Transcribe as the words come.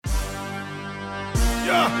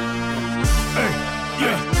Yeah. Hey,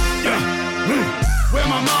 yeah. Where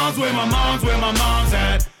my mom's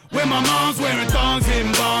at? Where my mom's wearing thongs,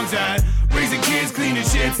 hitting bongs at? Raising kids, cleaning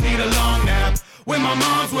shits, need a long nap. Where my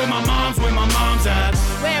mom's at?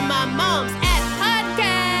 Where my mom's at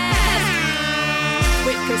podcast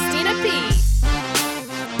with Christina P.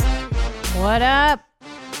 What up?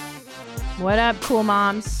 What up, cool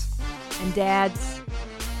moms and dads?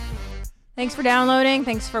 Thanks for downloading.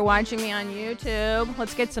 Thanks for watching me on YouTube.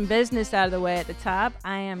 Let's get some business out of the way at the top.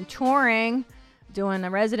 I am touring, doing a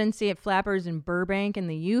residency at Flappers in Burbank in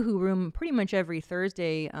the Yoo-Hoo Room pretty much every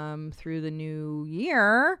Thursday through the new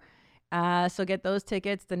year. So get those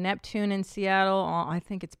tickets. The Neptune in Seattle, I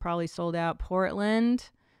think it's probably sold out. Portland,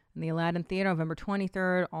 in the Aladdin Theater, November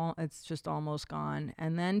 23rd. It's just almost gone.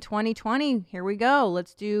 And then 2020, here we go.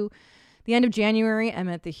 Let's do the end of January. I'm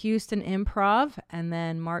at the Houston Improv. And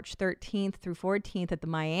then March 13th through 14th at the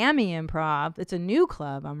Miami Improv. It's a new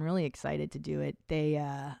club. I'm really excited to do it.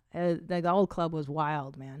 The old club was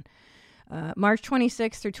wild, man. March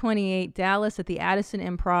 26th through 28th, Dallas at the Addison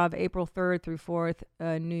Improv. April 3rd through 4th,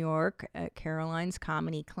 New York at Caroline's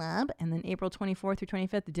Comedy Club. And then April 24th through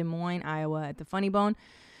 25th, Des Moines, Iowa at the Funny Bone.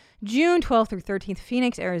 June 12th through 13th,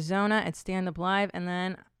 Phoenix, Arizona at Stand Up Live. And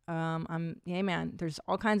then, there's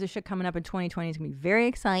all kinds of shit coming up in 2020. It's going to be very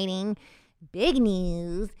exciting. Big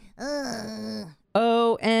news.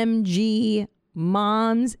 OMG,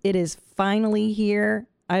 moms, it is finally here.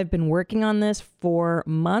 I've been working on this for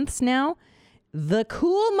months now. The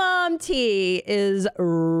Cool Mom Tee is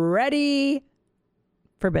ready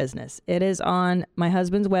for business. It is on my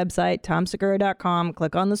husband's website, tomsegura.com.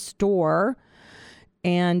 Click on the store.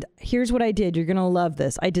 And here's what I did. You're going to love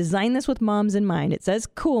this. I designed this with moms in mind. It says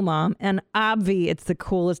Cool Mom, and obvi, it's the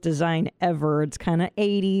coolest design ever. It's kind of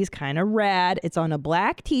 80s, kind of rad. It's on a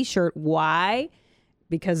black t-shirt. Why?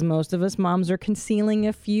 Because most of us moms are concealing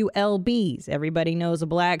a few lbs. Everybody knows a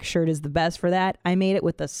black shirt is the best for that. I made it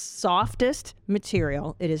with the softest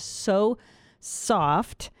material. It is so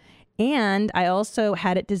soft. And I also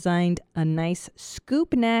had it designed a nice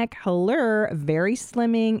scoop neck, halter, very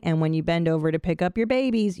slimming. And when you bend over to pick up your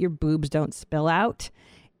babies, your boobs don't spill out.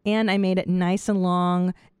 And I made it nice and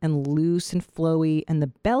long and loose and flowy. And the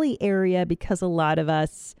belly area, because a lot of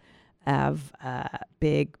us have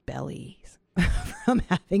big bellies from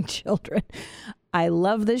having children. I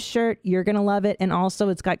love this shirt. You're going to love it. And also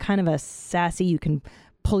it's got kind of a sassy, you can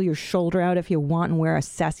pull your shoulder out if you want and wear a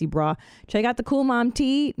sassy bra. Check out the Cool Mom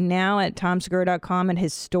Tee now at tomsegura.com at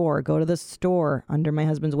his store. Go to the store under my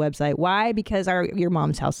husband's website. Why? Because your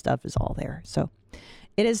mom's house stuff is all there. So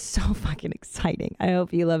it is so fucking exciting. I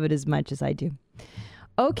hope you love it as much as I do.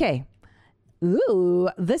 Okay. Ooh,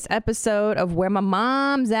 this episode of Where My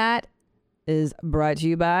Mom's At is brought to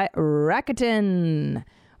you by Rakuten.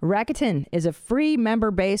 Rakuten is a free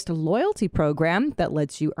member-based loyalty program that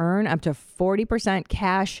lets you earn up to 40%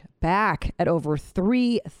 cash back at over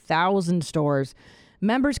 3,000 stores.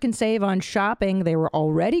 Members can save on shopping they were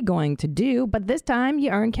already going to do, but this time you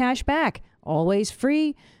earn cash back. Always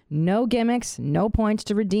free, no gimmicks, no points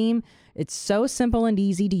to redeem. It's so simple and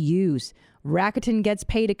easy to use. Rakuten gets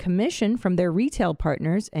paid a commission from their retail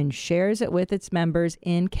partners and shares it with its members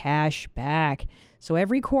in cash back. So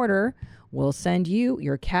every quarter, we'll send you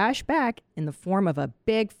your cash back in the form of a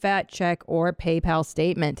big fat check or a PayPal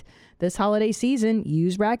statement. This holiday season,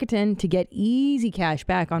 use Rakuten to get easy cash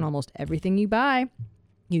back on almost everything you buy.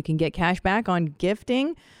 You can get cash back on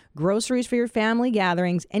gifting, groceries for your family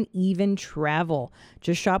gatherings, and even travel.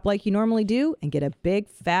 Just shop like you normally do and get a big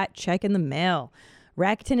fat check in the mail.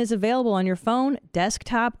 Rakuten is available on your phone,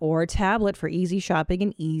 desktop, or tablet for easy shopping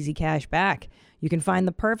and easy cash back. You can find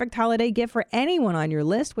the perfect holiday gift for anyone on your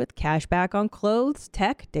list with cash back on clothes,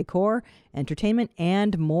 tech, decor, entertainment,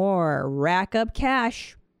 and more. Rack up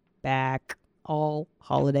cash back all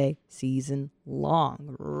holiday season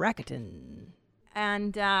long. Rakuten.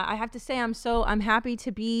 And I have to say, I'm happy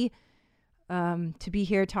to be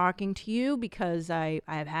here talking to you because I've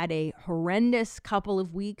had a horrendous couple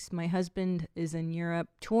of weeks. My husband is in Europe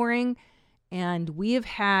touring, and we have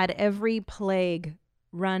had every plague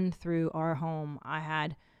run through our home. I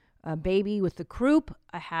had a baby with the croup.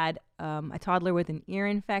 I had a toddler with an ear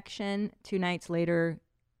infection. 2 nights later,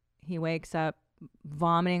 he wakes up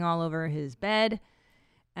vomiting all over his bed.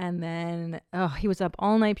 And then, he was up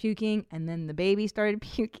all night puking. And then the baby started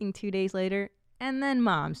puking 2 days later. And then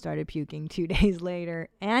mom started puking 2 days later.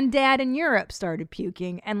 And dad in Europe started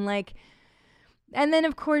puking. And then,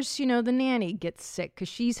 of course, the nanny gets sick because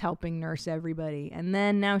she's helping nurse everybody. And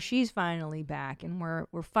then now she's finally back. And we're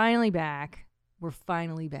finally back. We're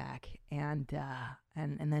finally back. And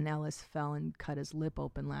And then Ellis fell and cut his lip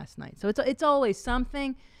open last night. So it's always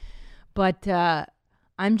something. But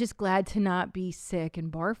I'm just glad to not be sick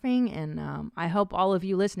and barfing. And I hope all of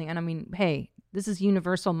you listening, and I mean, hey, this is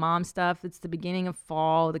universal mom stuff. It's the beginning of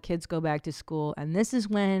fall. The kids go back to school. And this is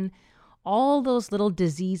when all those little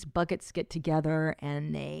disease buckets get together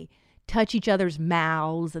and they touch each other's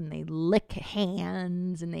mouths and they lick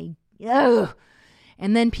hands and they, ugh.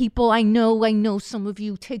 And then people, I know some of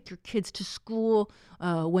you take your kids to school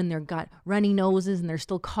when they've got runny noses and they're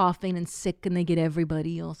still coughing and sick and they get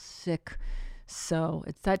everybody else sick. So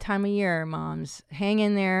it's that time of year, moms. Hang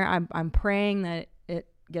in there. I'm praying that it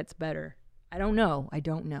gets better. I don't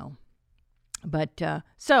know. But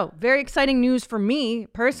so very exciting news for me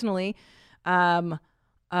personally. I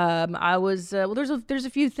was well. There's a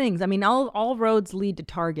few things. I mean, all roads lead to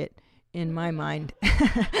Target in my mind.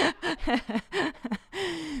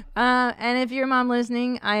 And if you're a mom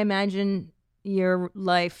listening, I imagine your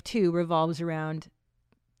life too revolves around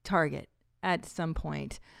Target at some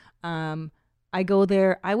point. I go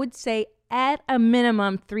there, I would say at a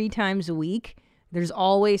minimum 3 times a week. There's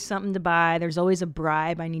always something to buy. There's always a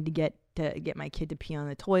bribe I need to get my kid to pee on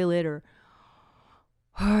the toilet or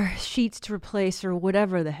sheets to replace or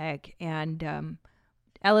whatever the heck. And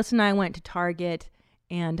Ellis and I went to Target,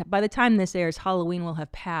 and by the time this airs, Halloween will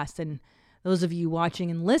have passed, and those of you watching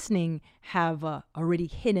and listening have already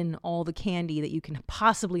hidden all the candy that you can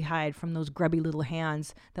possibly hide from those grubby little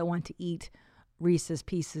hands that want to eat Reese's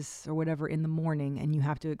Pieces or whatever in the morning, and you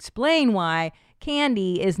have to explain why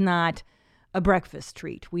candy is not a breakfast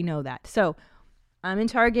treat. We know that. So I'm in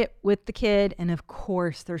Target with the kid, and of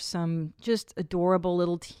course there's some just adorable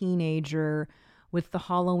little teenager with the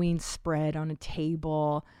Halloween spread on a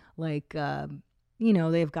table, like,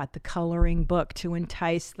 they've got the coloring book to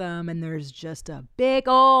entice them, and there's just a big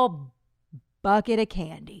old bucket of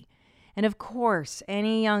candy. And of course,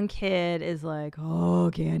 any young kid is like,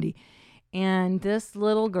 oh, candy. And this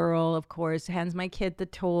little girl, of course, hands my kid the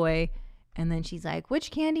toy, and then she's like, which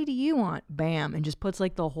candy do you want? Bam. And just puts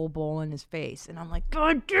like the whole bowl in his face. And I'm like,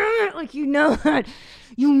 God damn it. Like, you know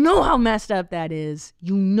how messed up that is.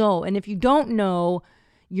 And if you don't know,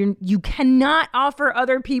 you cannot offer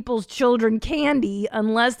other people's children candy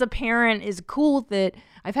unless the parent is cool with it.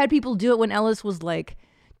 I've had people do it when Ellis was like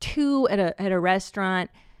 2 at a restaurant.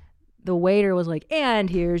 The waiter was like, and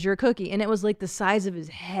here's your cookie. And it was like the size of his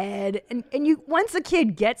head. And you, once a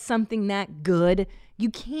kid gets something that good, you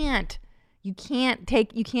can't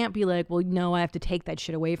be like, well, no, I have to take that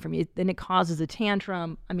shit away from you. Then it causes a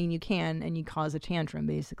tantrum. I mean, you can, and you cause a tantrum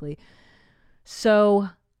basically. So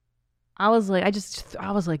I was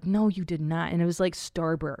like, no, you did not. And it was like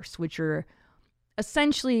Starburst, which are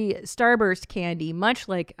essentially Starburst candy, much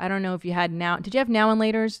like, I don't know if you had did you have Now and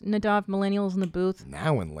Laters, Nadav, millennials in the booth?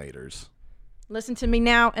 Now and Laters. Listen to me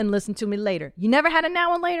now and listen to me later. You never had a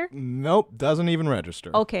Now and Later? Nope, doesn't even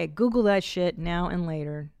register. Okay, Google that shit, Now and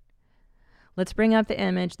Later. Let's bring up the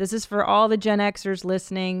image. This is for all the Gen Xers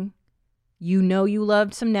listening. You know you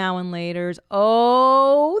loved some Now and Laters.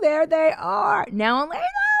 Oh, there they are. Now and Laters.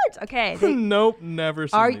 Okay. Nope, never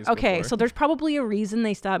seen these okay, before. so there's probably a reason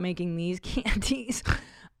they stopped making these candies.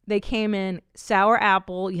 They came in sour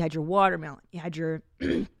apple. You had your watermelon. You had your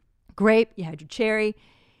grape. You had your cherry.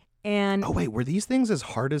 And oh, wait, were these things as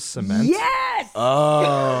hard as cement? Yes!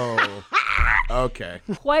 Oh, okay.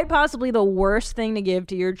 Quite possibly the worst thing to give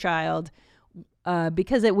to your child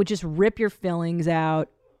because it would just rip your fillings out.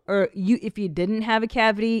 Or if you didn't have a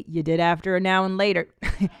cavity, you did after a Now and Later.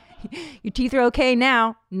 Your teeth are okay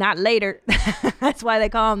now, not later. That's why they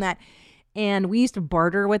call them that. And we used to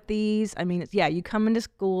barter with these. I mean, you come into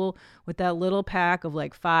school with that little pack of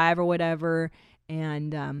like 5 or whatever,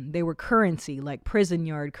 and they were currency, like prison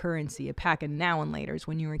yard currency, a pack of Now and Laters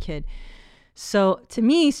when you were a kid. So to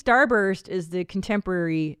me, Starburst is the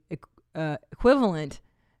contemporary equivalent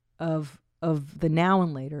of the Now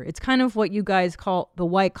and Later. It's kind of what you guys call the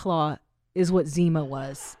White Claw is what Zima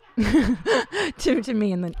was. to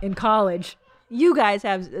me in college. You guys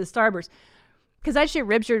have Starburst because that shit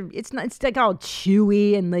rips it's like all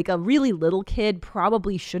chewy, and like a really little kid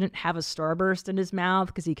probably shouldn't have a Starburst in his mouth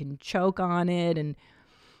because he can choke on it. And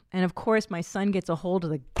of course my son gets a hold of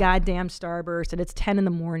the goddamn Starburst, and it's 10 in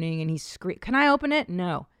the morning and he's screaming, can I open it?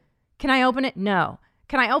 No. Can I open it? No.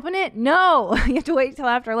 Can I open it? No. You have to wait till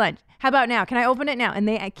after lunch. How about now? Can I open it now? And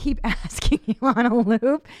I keep asking you on a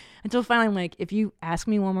loop until finally I'm like, if you ask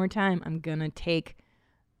me one more time, I'm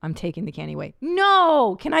taking the candy away.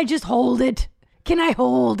 No, can I just hold it? Can I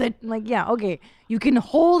hold it? I'm like, yeah, okay. You can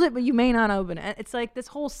hold it, but you may not open it. It's like this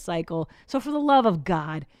whole cycle. So for the love of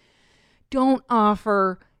God, don't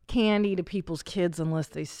offer candy to people's kids unless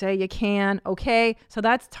they say you can. Okay, so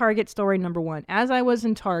that's Target story number 1. As I was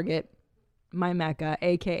in Target, my Mecca,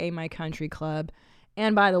 aka my country club,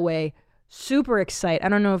 and by the way, super excited. I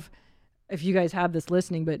don't know if you guys have this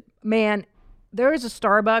listening, but man, there is a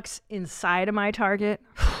Starbucks inside of my Target.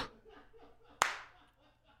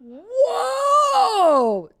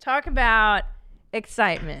 Whoa! Talk about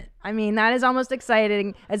excitement. I mean, that is almost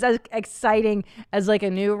exciting as like a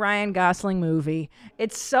new Ryan Gosling movie.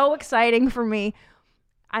 It's so exciting for me.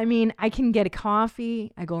 I mean, I can get a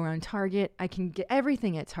coffee. I go around Target. I can get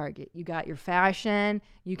everything at Target. You got your fashion.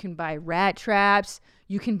 You can buy rat traps.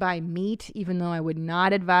 You can buy meat, even though I would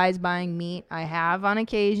not advise buying meat. I have on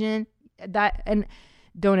occasion. And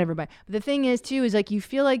don't ever buy. But the thing is, too, is like you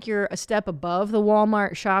feel like you're a step above the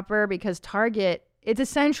Walmart shopper because Target, it's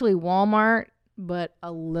essentially Walmart, but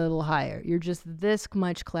a little higher. You're just this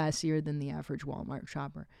much classier than the average Walmart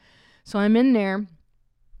shopper. So I'm in there,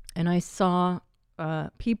 and I saw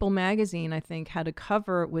People magazine, I think, had a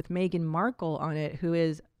cover with Meghan Markle on it, who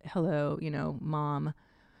is, mom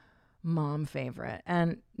favorite.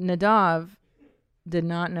 And Nadav did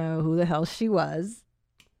not know who the hell she was.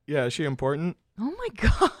 Yeah, is she important? Oh my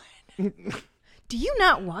God. Do you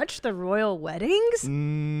not watch the royal weddings?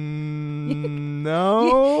 No.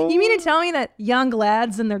 You mean to tell me that young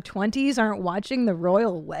lads in their 20s aren't watching the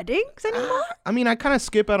royal weddings anymore? I mean, I kind of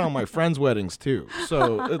skip out on my friends' weddings too.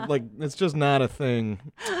 So it's just not a thing.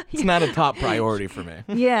 It's not a top priority for me.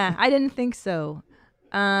 Yeah, I didn't think so.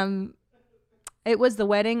 It was the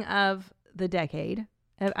wedding of the decade.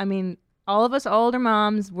 I mean, all of us older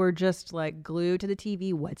moms were just like glued to the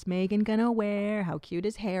TV. What's Meghan gonna wear? How cute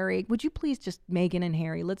is Harry? Would you please just Meghan and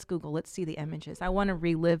Harry? Let's Google. Let's see the images. I want to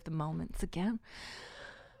relive the moments again.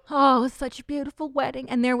 Oh, it was such a beautiful wedding.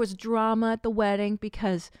 And there was drama at the wedding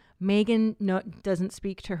because Meghan doesn't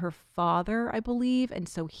speak to her father, I believe. And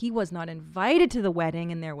so he was not invited to the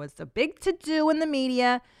wedding. And there was a big to-do in the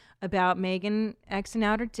media about Meghan Xing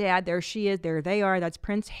out her dad. There she is. There they are. That's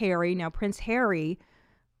Prince Harry. Now, Prince Harry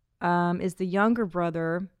is the younger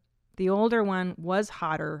brother. The older one was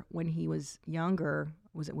hotter when he was younger.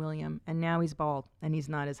 Was it William? And now he's bald and he's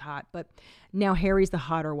not as hot. But now Harry's the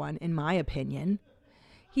hotter one, in my opinion.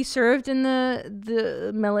 He served in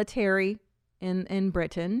the military in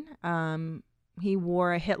Britain. He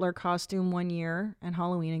wore a Hitler costume one year on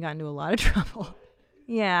Halloween and got into a lot of trouble.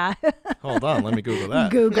 Yeah. Hold on, let me Google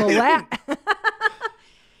that. Google that.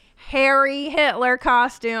 Harry Hitler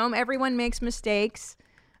costume. Everyone makes mistakes.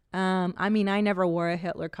 I mean, I never wore a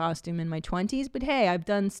Hitler costume in my 20s, but hey, I've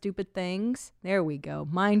done stupid things. There we go.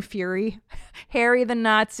 Mind Fury. Harry the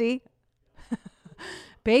Nazi.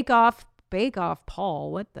 Bake Off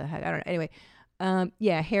Paul. What the heck? I don't know. Anyway,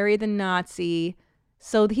 yeah, Harry the Nazi.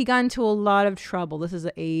 So he got into a lot of trouble. This is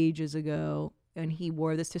ages ago. And he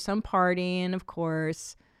wore this to some party. And of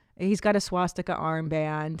course, he's got a swastika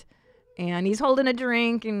armband. And he's holding a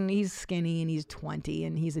drink. And he's skinny. And he's 20.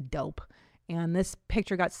 And he's a dope. And this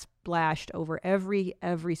picture got splashed over every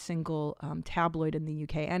single tabloid in the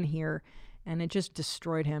UK and here. And it just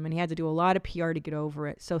destroyed him. And he had to do a lot of PR to get over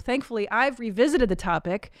it. So thankfully, I've revisited the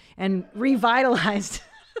topic and revitalized.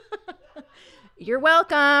 You're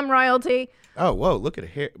welcome, royalty. Oh, whoa, look at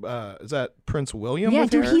hair. Is that Prince William? Yeah, with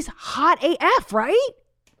dude, hair? he's hot AF, right?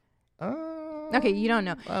 Uh, Okay, you don't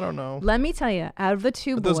know. I don't know. Let me tell you, out of the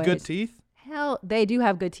two But boys. those good teeth? Hell, they do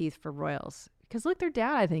have good teeth for royals. Because look, their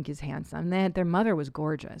dad, I think, is handsome. Their mother was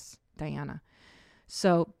gorgeous, Diana.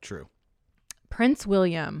 So, True. Prince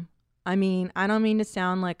William, I mean, I don't mean to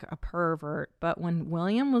sound like a pervert, but when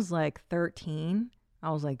William was like 13,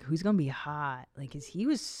 I was like, who's going to be hot? Like, he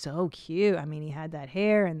was so cute. I mean, he had that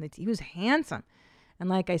hair and he was handsome. And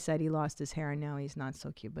like I said, he lost his hair and now he's not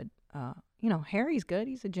so cute. But, Harry's good.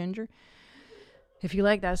 He's a ginger. If you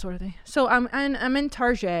like that sort of thing. So I'm in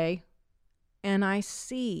Target and I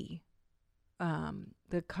see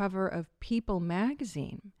the cover of People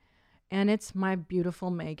magazine. And it's my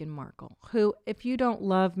beautiful Meghan Markle, who, if you don't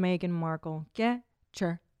love Meghan Markle, get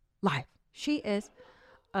your life. She is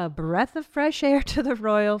a breath of fresh air to the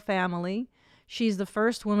royal family. She's the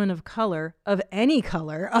first woman of color, of any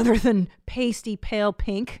color, other than pasty pale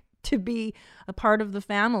pink, to be a part of the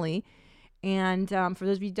family. And for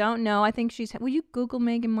those of you who don't know, I think will you Google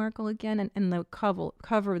Meghan Markle again? And the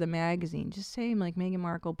cover of the magazine, just say like Meghan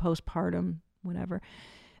Markle postpartum, whatever.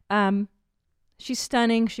 She's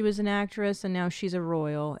stunning. She was an actress and now she's a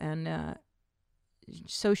royal. And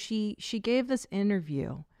so she gave this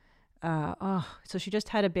interview. So she just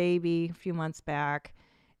had a baby a few months back.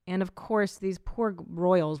 And of course, these poor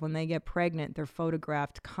royals, when they get pregnant, they're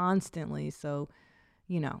photographed constantly. So,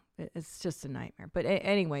 it's just a nightmare. But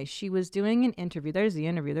anyway, she was doing an interview. There's the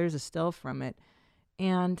interview. There's a still from it.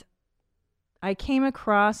 And I came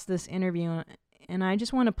across this interview, and I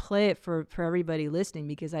just want to play it for everybody listening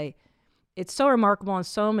because it's so remarkable on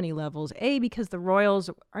so many levels. A, because the royals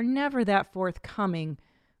are never that forthcoming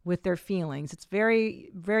with their feelings. It's very,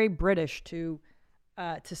 very British to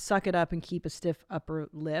suck it up and keep a stiff upper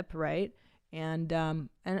lip, right? And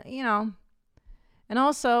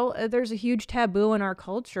also there's a huge taboo in our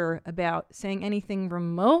culture about saying anything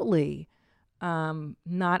remotely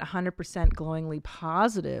not 100% glowingly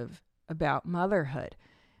positive about motherhood.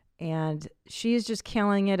 And she's just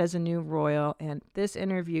killing it as a new royal. And this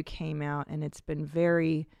interview came out, and it's been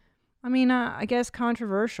very, I guess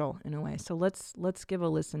controversial in a way. So let's give a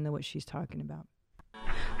listen to what she's talking about.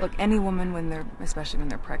 Look, any woman, especially when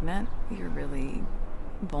they're pregnant, you're really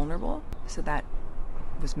vulnerable. So that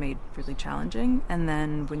was made really challenging. And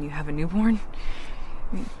then when you have a newborn,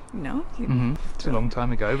 it's a long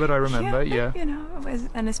time ago, but I remember, yeah.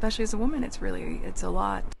 And especially as a woman, it's a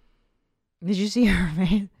lot. Did you see her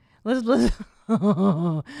face? Let's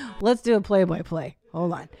do a play-by-play.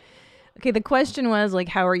 Hold on. Okay, the question was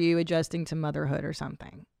how are you adjusting to motherhood or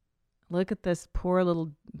something? Look at this poor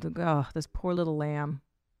little lamb.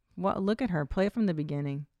 Look at her. Play it from the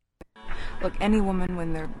beginning. Look, any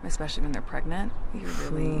woman, especially when they're pregnant, you're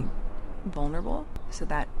really vulnerable. So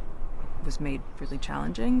that was made really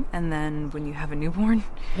challenging. And then when you have a newborn,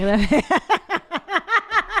 look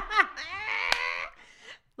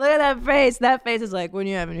at that face. That face is like when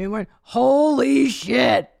you have a newborn. Holy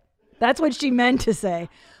shit. That's what she meant to say.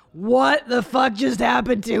 What the fuck just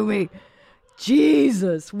happened to me?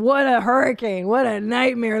 Jesus, what a hurricane. What a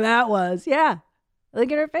nightmare that was. Yeah.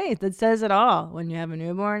 Look at her face. That says it all. When you have a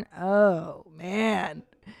newborn. Oh, man.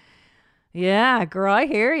 Yeah, girl, I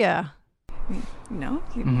hear ya. It's a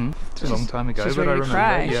long time ago, she's but I remember.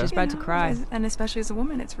 Cry. Yeah. She's about to cry. And especially as a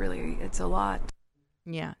woman, it's a lot.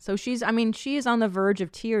 Yeah. So she is on the verge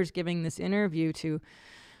of tears giving this interview to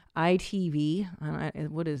ITV.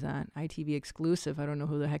 What is that? ITV exclusive. I don't know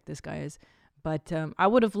who the heck this guy is. But I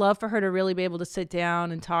would have loved for her to really be able to sit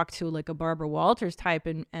down and talk to a Barbara Walters type.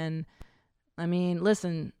 And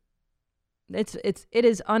listen, it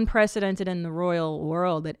is unprecedented in the royal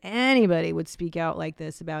world that anybody would speak out like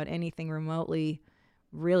this about anything remotely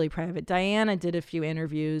really private. Diana did a few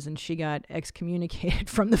interviews and she got excommunicated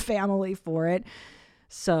from the family for it.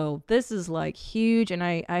 So this is huge. And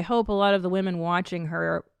I hope a lot of the women watching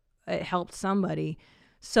her it helped somebody.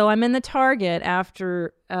 So I'm in the Target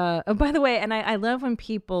after, oh, by the way, and I love when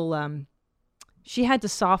people, she had to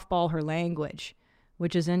softball her language,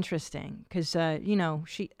 which is interesting because,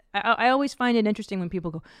 I always find it interesting when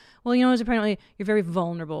people go, well, apparently you're very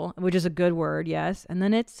vulnerable, which is a good word, yes. And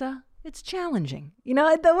then it's challenging.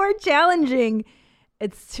 The word challenging,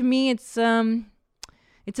 to me, it's a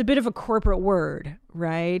bit of a corporate word,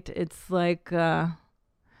 right? It's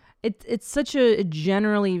it's such a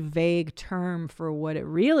generally vague term for what it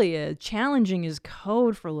really is. Challenging is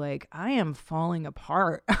code for I am falling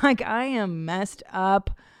apart. I am messed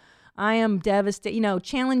up. I am devastated.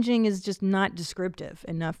 Challenging is just not descriptive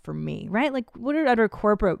enough for me, right? What are other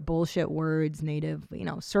corporate bullshit words, native,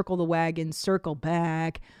 circle the wagon, circle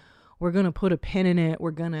back. We're going to put a pin in it.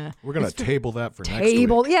 We're going to table that for next week.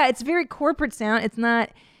 Yeah, it's very corporate sound. It's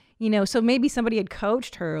not, so maybe somebody had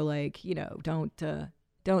coached her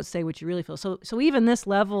don't say what you really feel. So even this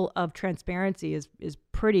level of transparency is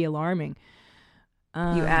pretty alarming.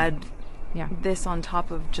 You add this on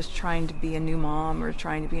top of just trying to be a new mom or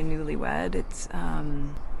trying to be a newlywed. It's I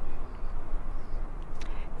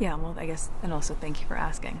guess, and also thank you for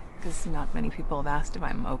asking because not many people have asked if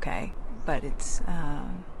I'm okay, but it's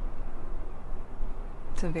a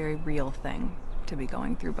very real thing to be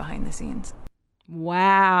going through behind the scenes.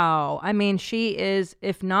 Wow. She is,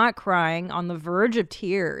 if not crying, on the verge of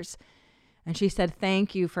tears. And she said,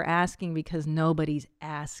 thank you for asking because nobody's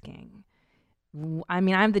asking. I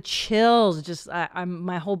have the chills.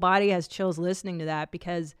 My whole body has chills listening to that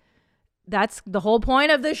because that's the whole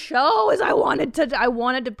point of the show is I wanted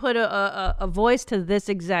to put a voice to this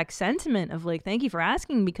exact sentiment of thank you for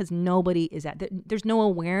asking because nobody is there's no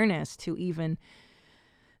awareness to even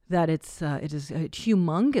that it is a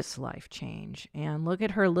humongous life change. And look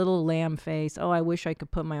at her little lamb face. Oh, I wish I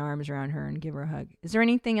could put my arms around her and give her a hug. Is there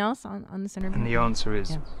anything else on this interview? And the answer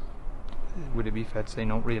is, would it be fair to say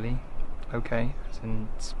not really okay? Since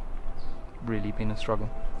it's really been a struggle.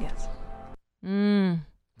 Yes.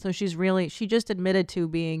 So she just admitted to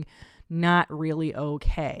being not really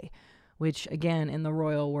okay, which again in the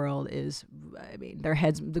royal world is,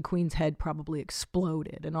 the queen's head probably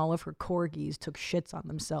exploded and all of her corgis took shits on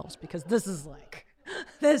themselves because this is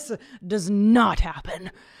This does not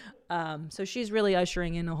happen. So she's really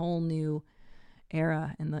ushering in a whole new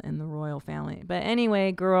era in the royal family. But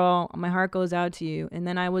anyway, girl, my heart goes out to you. And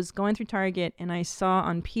then I was going through Target and I saw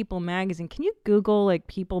on People magazine. Can you Google like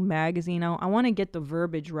People magazine? I want to get the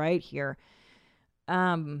verbiage right here.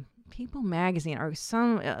 People magazine or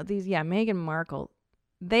some these Meghan Markle.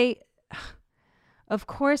 They of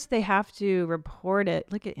course they have to report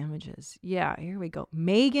it. Look at images. Yeah, here we go.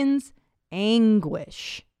 Meghan's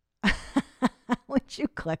anguish. Would you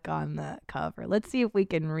click on the cover? Let's see if we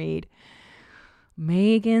can read.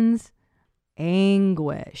 Meghan's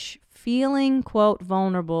anguish, feeling, quote,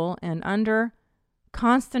 vulnerable and under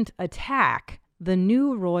constant attack, the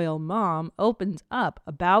new royal mom opens up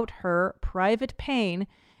about her private pain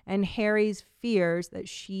and Harry's fears that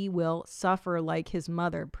she will suffer like his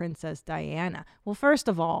mother, Princess Diana. Well, first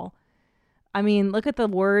of all, I mean, look at the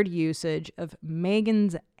word usage of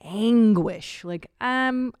Meghan's anguish. Like,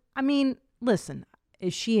 I mean, listen,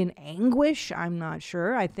 is she in anguish? I'm not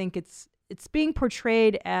sure. I think it's being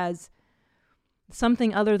portrayed as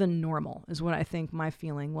something other than normal is what I think my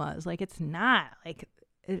feeling was. Like, it's not. Like,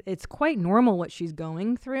 it's quite normal what she's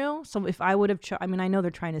going through. So if I would have, I mean, I know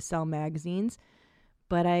they're trying to sell magazines,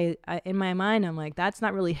 but I in my mind, I'm like, that's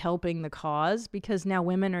not really helping the cause because now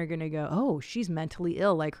women are going to go, oh, she's mentally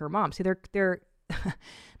ill like her mom. See, they're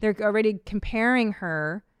already comparing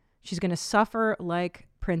her. She's going to suffer like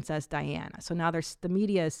Princess Diana. So now the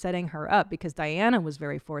media is setting her up because Diana was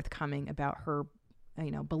very forthcoming about her,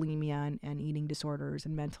 bulimia and eating disorders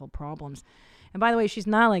and mental problems. And by the way, she's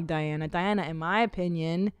not like Diana. Diana, in my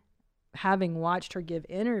opinion, having watched her give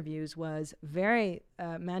interviews, was very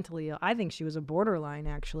mentally ill. I think she was a borderline,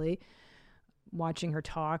 actually. Watching her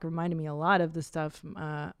talk reminded me a lot of the stuff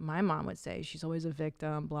my mom would say. She's always a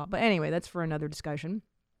victim, blah. But anyway, that's for another discussion.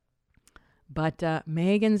 But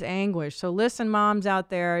Meghan's anguish. So listen, moms out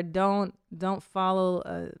there, don't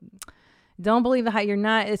follow. Don't believe the hype. You're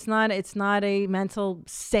not. It's not a mental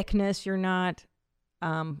sickness. You're not,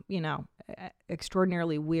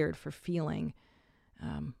 extraordinarily weird for feeling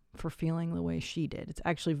the way she did. It's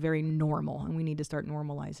actually very normal, and we need to start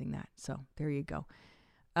normalizing that. So there you go.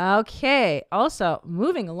 Okay. Also,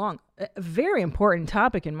 moving along, a very important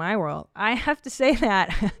topic in my world. I have to say that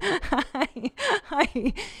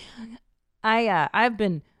I've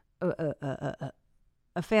been a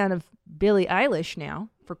fan of Billie Eilish now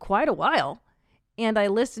for quite a while, and I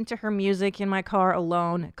listen to her music in my car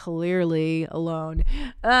alone, clearly alone,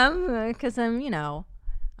 because I'm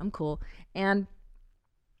cool. And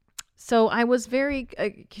so I was very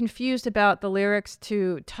confused about the lyrics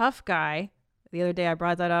to "Tough Guy." The other day I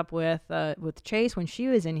brought that up with Chase when she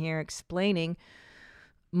was in here explaining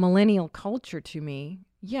millennial culture to me.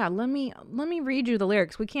 Yeah, let me read you the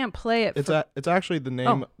lyrics. We can't play it. It's actually the name.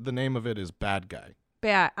 Oh. The name of it is "Bad Guy."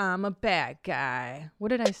 I'm a bad guy. What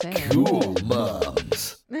did I say? Cool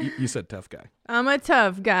moms. You said tough guy. I'm a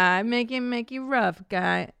tough guy, make you rough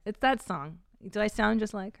guy. It's that song. Do I sound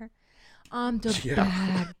just like her? I'm the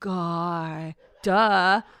bad guy.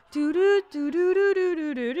 Duh. Do do do do do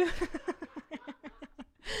do do do.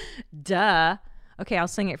 Duh. Okay, I'll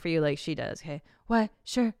sing it for you like she does. Okay. White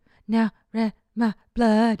shirt now, red my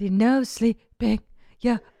bloody nose sleeping.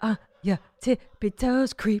 Yeah, your tippy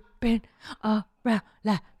toes creeping around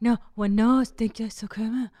like no one knows. Think you're so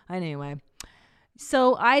criminal. Anyway,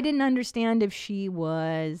 so I didn't understand if she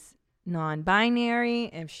was non-binary,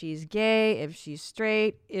 if she's gay, if she's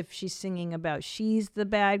straight, if she's singing about she's the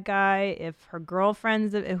bad guy, if her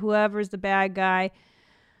girlfriend's whoever's the bad guy.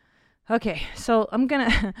 Okay, so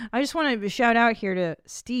I just want to shout out here to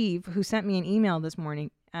Steve, who sent me an email this morning.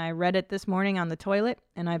 I read it this morning on the toilet,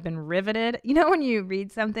 and I've been riveted. You know when you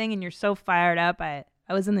read something and you're so fired up? I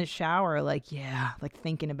was in the shower,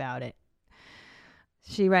 thinking about it.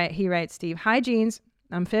 He writes, Steve, "Hi, Jeans.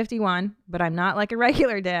 I'm 51, but I'm not like a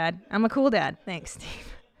regular dad. I'm a cool dad. Thanks,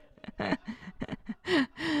 Steve."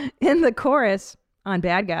 In the chorus on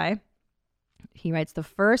Bad Guy, he writes, "The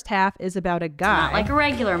first half is about a guy." Not like a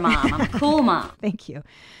regular mom. I'm a cool mom. Thank you.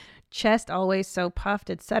 "Chest always so puffed,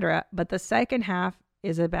 etc. But the second half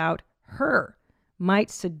is about her. Might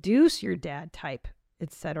seduce your dad type,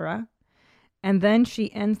 etc." And then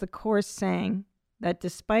she ends the chorus saying that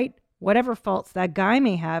despite whatever faults that guy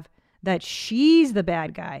may have, that she's the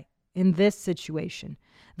bad guy in this situation.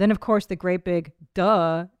 Then, of course, the great big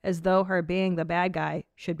duh, as though her being the bad guy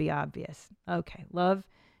should be obvious. Okay, love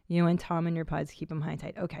you and Tom and your pods. Keep them high and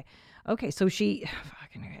tight. Okay, so she...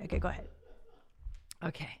 Okay, go ahead.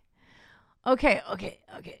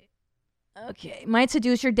 Okay, might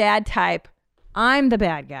seduce your dad type. I'm the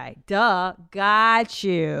bad guy. Duh, got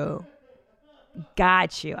you.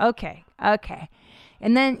 Okay.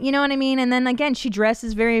 And then, you know what I mean? And then again, she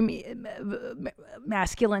dresses very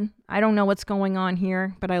masculine. I don't know what's going on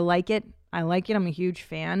here, but I like it. I'm a huge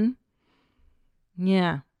fan.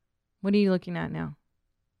 Yeah. What are you looking at now?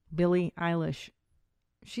 Billie Eilish.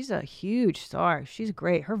 She's a huge star. She's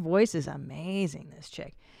great. Her voice is amazing, this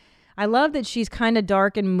chick. I love that she's kind of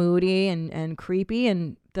dark and moody and creepy,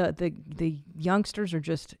 and the youngsters are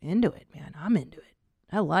just into it, man. I'm into it.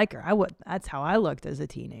 I like her. That's how I looked as a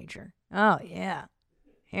teenager. Oh, yeah.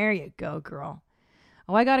 Here you go, girl.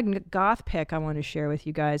 Oh, I got a goth pic I want to share with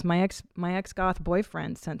you guys. My ex goth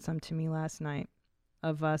boyfriend sent some to me last night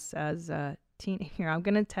of us as Here, I'm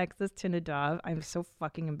going to text this to Nadav. I'm so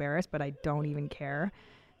fucking embarrassed, but I don't even care.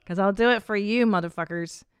 Because I'll do it for you,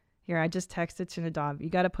 motherfuckers. Here, I just texted to Nadav. You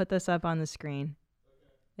got to put this up on the screen.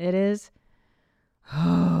 It is.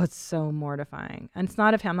 Oh, it's so mortifying. And it's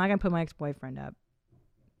not of him. I'm not going to put my ex-boyfriend up.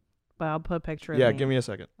 But I'll put a picture of me. Yeah, give me a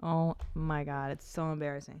second. Oh, my God. It's so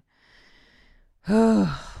embarrassing.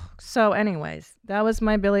 So, anyways, that was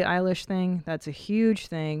my Billie Eilish thing. That's a huge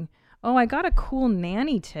thing. Oh, I got a cool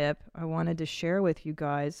nanny tip I wanted to share with you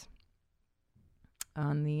guys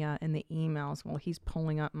on the in the emails while he's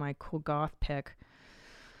pulling up my cool goth pic.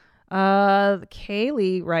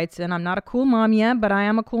 Kaylee writes in, I'm not a cool mom yet, but I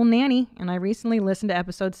am a cool nanny, and I recently listened to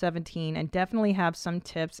episode 17 and definitely have some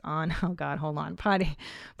tips on, oh God, hold on,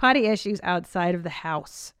 potty issues outside of the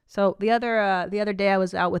house. So the other day I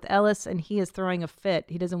was out with Ellis and he is throwing a fit.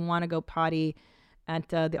 He doesn't want to go potty at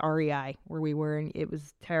the REI where we were, and it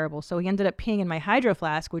was terrible. So he ended up peeing in my hydro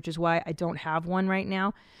flask, which is why I don't have one right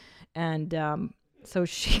now. And so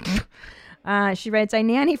she writes, I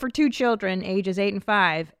nanny for 2 children, ages 8 and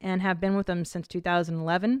 5, and have been with them since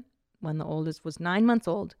 2011, when the oldest was 9 months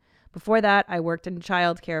old. Before that, I worked in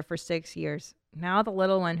childcare for 6 years. Now the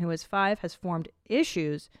little one, who is 5, has formed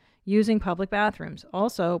issues using public bathrooms.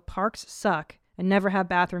 Also, parks suck and never have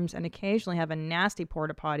bathrooms and occasionally have a nasty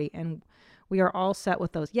porta potty, and we are all set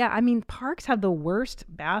with those. Yeah, I mean, parks have the worst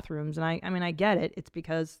bathrooms, and I mean, I get it. It's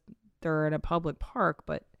because they're in a public park,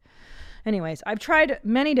 but anyways, I've tried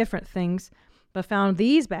many different things, but found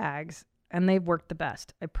these bags, and they've worked the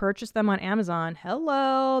best. I purchased them on Amazon.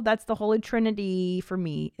 Hello, that's the holy trinity for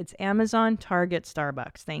me. It's Amazon, Target,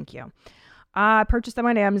 Starbucks. Thank you. I purchased them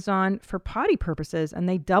on Amazon for potty purposes, and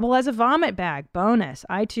they double as a vomit bag. Bonus.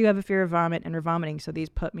 I, too, have a fear of vomit and vomiting, so these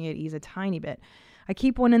put me at ease a tiny bit. I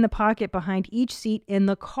keep one in the pocket behind each seat in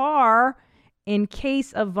the car in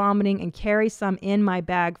case of vomiting and carry some in my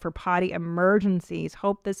bag for potty emergencies.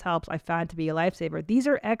 Hope this helps. I found to be a lifesaver. These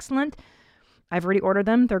are excellent. I've already ordered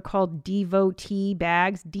them. They're called Devotee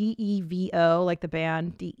bags. D-E-V-O, like the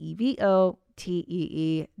band.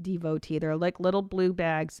 D-E-V-O-T-E-E. Devotee. They're like little blue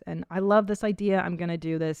bags, and I love this idea. I'm going to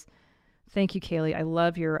do this. Thank you, Kaylee. I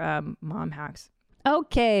love your mom hacks.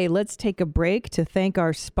 Okay, let's take a break to thank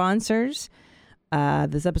our sponsors.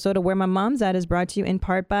 This episode of Where My Mom's At is brought to you in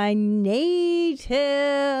part by Native.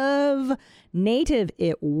 Native,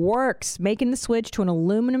 it works. Making the switch to an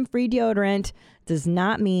aluminum-free deodorant does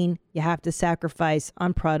not mean you have to sacrifice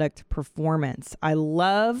on product performance. I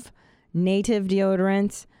love Native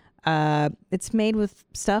deodorant. It's made with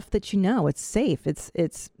stuff that it's safe.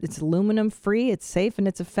 It's aluminum-free, it's safe, and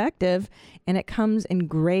it's effective, and it comes in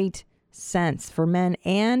great scents for men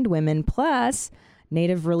and women. Plus,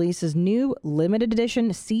 Native releases new limited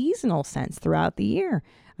edition seasonal scents throughout the year.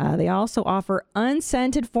 They also offer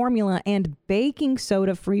unscented formula and baking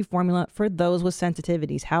soda free formula for those with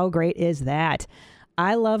sensitivities. How great is that?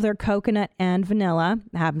 I love their coconut and vanilla.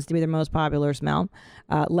 It happens to be their most popular smell.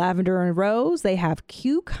 Lavender and rose. They have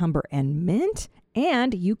cucumber and mint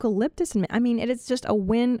and eucalyptus and mint. I mean, it is just a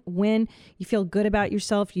win-win. You feel good about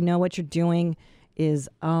yourself. You know what you're doing is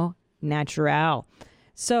au natural.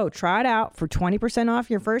 So try it out for 20% off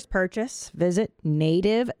your first purchase. Visit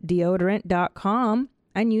nativedeodorant.com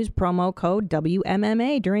and use promo code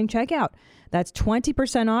WMMA during checkout. That's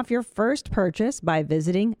 20% off your first purchase by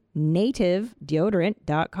visiting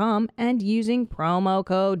nativedeodorant.com and using promo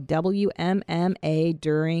code WMMA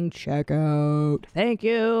during checkout. Thank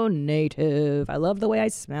you, Native. I love the way I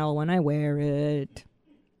smell when I wear it.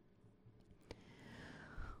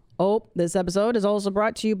 Oh, this episode is also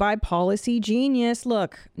brought to you by Policy Genius.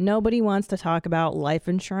 Look, nobody wants to talk about life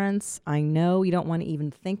insurance. I know you don't want to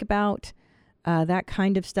even think about that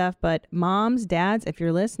kind of stuff, but moms, dads, if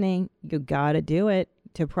you're listening, you got to do it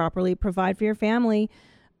to properly provide for your family.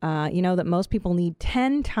 You know that most people need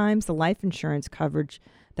 10 times the life insurance coverage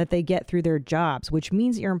that they get through their jobs, which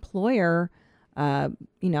means your employer,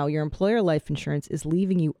 your employer life insurance is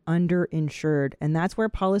leaving you underinsured. And that's where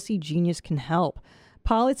Policy Genius can help.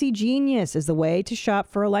 Policy Genius is the way to shop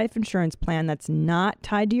for a life insurance plan that's not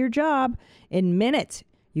tied to your job. In minutes,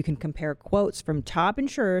 you can compare quotes from top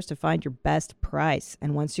insurers to find your best price.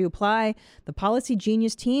 And once you apply, the Policy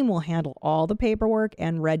Genius team will handle all the paperwork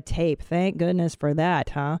and red tape. Thank goodness for that,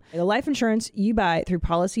 huh? The life insurance you buy through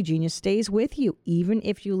Policy Genius stays with you even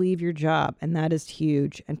if you leave your job, and that is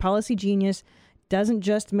huge. And Policy Genius doesn't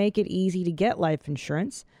just make it easy to get life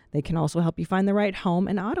insurance. They can also help you find the right home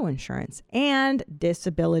and auto insurance and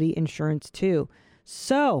disability insurance too.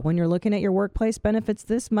 So when you're looking at your workplace benefits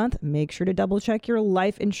this month, make sure to double check your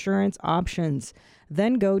life insurance options.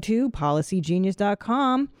 Then go to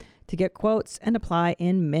policygenius.com to get quotes and apply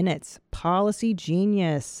in minutes. Policy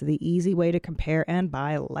Genius, the easy way to compare and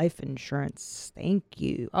buy life insurance. Thank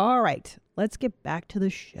you. All right, let's get back to the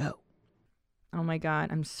show. Oh my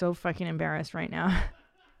God, I'm so fucking embarrassed right now.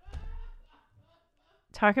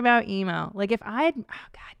 Talk about emo. Like if I had,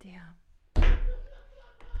 oh goddamn.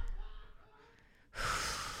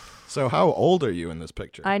 So how old are you in this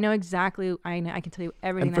picture? I know exactly. I can tell you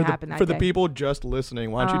everything that happened that day. For day. the people just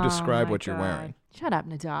listening, why don't you describe what you're wearing? Shut up,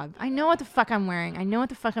 Nadav. I know what the fuck I'm wearing. I know what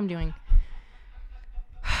the fuck I'm doing.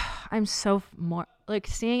 I'm so more like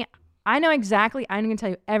seeing. I know exactly. I'm going to tell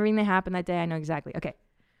you everything that happened that day. I know exactly. Okay,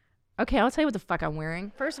 I'll tell you what the fuck I'm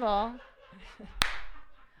wearing. First of all,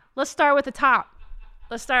 let's start with the top.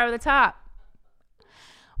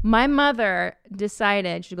 My mother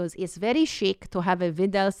decided, she goes, it's very chic to have a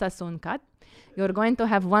Vidal Sassoon cut. You're going to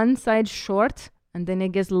have one side short and then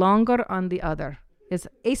it gets longer on the other. It's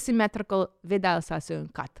asymmetrical Vidal Sassoon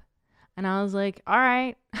cut. And I was like, all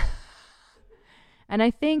right. And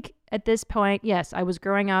I think at this point, yes, I was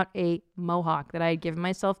growing out a mohawk that I had given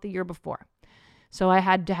myself the year before. So I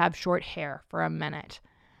had to have short hair for a minute.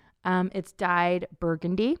 It's dyed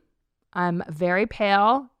burgundy. I'm very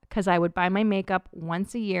pale because I would buy my makeup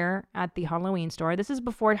once a year at the Halloween store. This is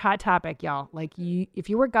before Hot Topic, y'all. Like, if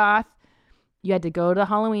you were goth, you had to go to the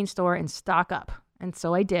Halloween store and stock up. And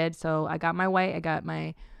so I did. So I got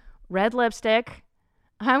my red lipstick.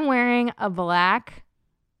 I'm wearing a black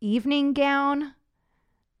evening gown.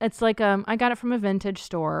 It's like, I got it from a vintage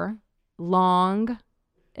store. Long.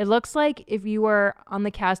 It looks like if you were on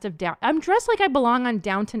the cast of I'm dressed like I belong on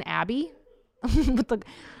Downton Abbey.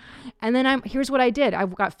 And then here's what I did.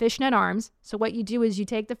 I've got fishnet arms. So what you do is you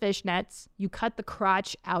take the fishnets, you cut the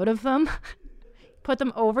crotch out of them, put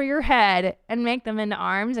them over your head and make them into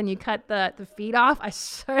arms, and you cut the feet off. I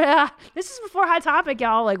swear, this is before Hot Topic,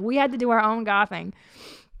 y'all. Like, we had to do our own gothing.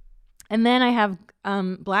 And then I have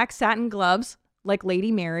black satin gloves like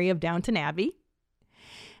Lady Mary of Downton Abbey.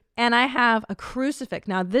 And I have a crucifix.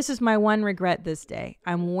 Now, this is my one regret this day.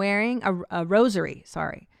 I'm wearing a rosary,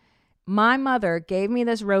 sorry. My mother gave me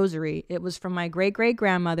this rosary. It was from my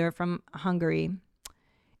great-great-grandmother from Hungary.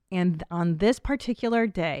 And on this particular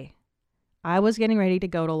day, I was getting ready to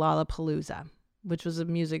go to Lollapalooza, which was a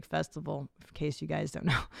music festival, in case you guys don't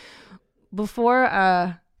know. Before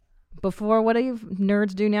what do you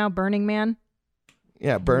nerds do now? Burning Man?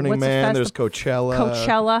 Yeah, Burning Man. There's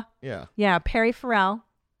Coachella. Yeah, Perry Farrell,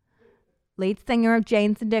 lead singer of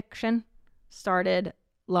Jane's Addiction, started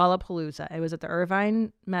Lollapalooza. It was at the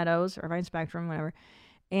Irvine Spectrum, whatever.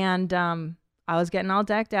 And I was getting all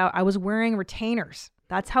decked out. I was wearing retainers.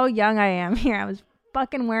 That's how young I am here. I was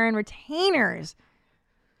fucking wearing retainers.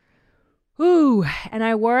 Ooh. And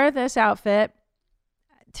I wore this outfit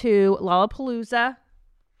to Lollapalooza,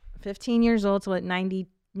 15 years old, so at 90,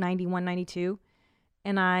 91, 92.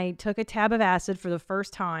 And I took a tab of acid for the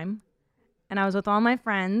first time. And I was with all my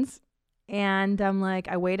friends. And I'm like,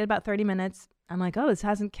 I waited about 30 minutes. I'm like, oh, this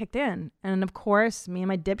hasn't kicked in. And of course, me and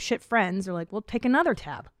my dipshit friends are like, well, take another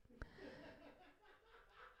tab.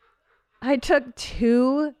 I took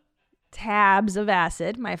 2 tabs of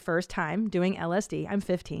acid my first time doing LSD. I'm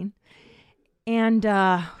 15. And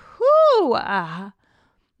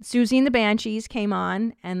Susie and the Banshees came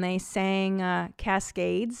on and they sang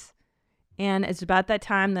Cascades. And it's about that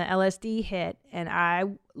time the LSD hit and I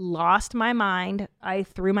lost my mind. I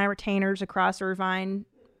threw my retainers across Irvine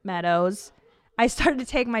Meadows. I started to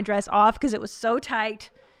take my dress off because it was so tight.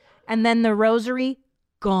 And then the rosary,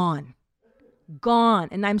 gone.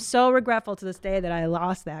 And I'm so regretful to this day that I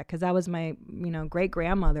lost that because that was my,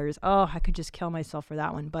 great-grandmother's. Oh, I could just kill myself for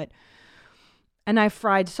that one. And I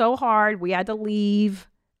fried so hard. We had to leave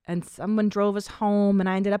and someone drove us home and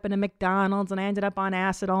I ended up in a McDonald's and I ended up on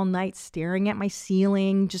acid all night staring at my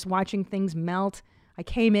ceiling, just watching things melt. I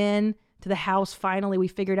came in to the house. Finally, we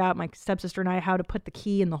figured out, my stepsister and I, how to put the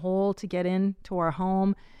key in the hole to get into our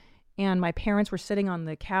home. And my parents were sitting on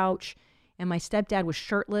the couch and my stepdad was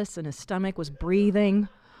shirtless and his stomach was breathing.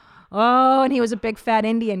 Oh, and he was a big fat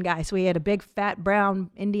Indian guy, so he had a big fat brown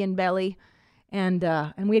Indian belly, and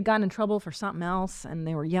we had gotten in trouble for something else, and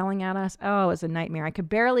they were yelling at us. Oh, it was a nightmare. I could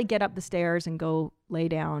barely get up the stairs and go lay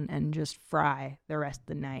down and just fry the rest of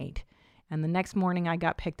the night. And the next morning, I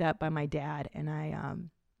got picked up by my dad, and I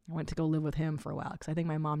went to go live with him for a while because I think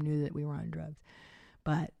my mom knew that we were on drugs.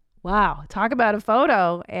 But wow, talk about a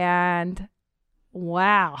photo, and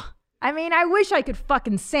wow. I mean, I wish I could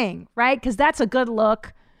fucking sing, right? Because that's a good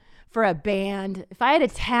look for a band. If I had a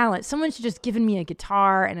talent, someone should just given me a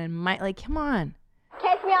guitar and a mic. Like, come on.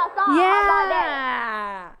 Catch me outside.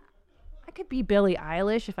 Yeah. I could be Billie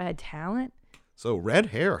Eilish if I had talent. So red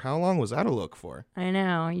hair, how long was that a look for? I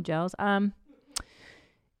know. Are you jealous?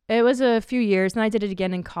 It was a few years, and I did it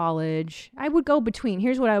again in college. I would go between.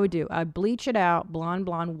 Here's what I would do. I'd bleach it out, blonde,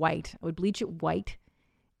 white. I would bleach it white,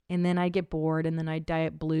 and then I'd get bored, and then I'd dye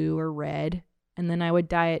it blue or red, and then I would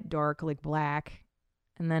dye it dark, like black.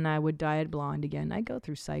 And then I would dye it blonde again. I go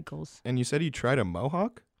through cycles. And you said you tried a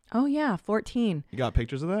mohawk? Oh, yeah, 14. You got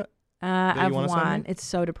pictures of that? I've won. It's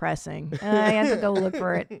so depressing. I have to go look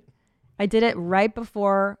for it. I did it right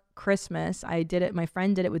before Christmas. I did it. My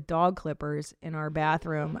friend did it with dog clippers in our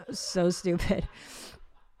bathroom. So stupid.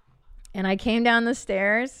 And I came down the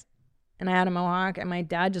stairs, and I had a mohawk, and my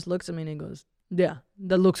dad just looks at me and he goes, "Yeah,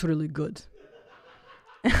 that looks really good."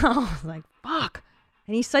 And I was like, fuck.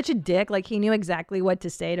 And he's such a dick. Like, he knew exactly what to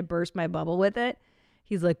say to burst my bubble with it.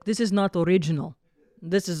 He's like, "This is not original.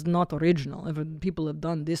 This is not original. If people have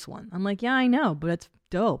done this one." I'm like, "Yeah, I know, but it's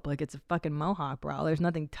dope. Like, it's a fucking mohawk, bro. There's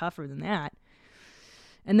nothing tougher than that."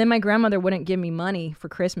 And then my grandmother wouldn't give me money for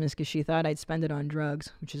Christmas because she thought I'd spend it on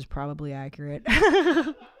drugs, which is probably accurate.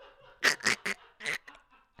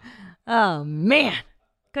 Oh, man.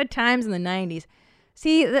 Good times in the 90s.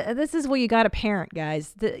 See, this is where you got a parent,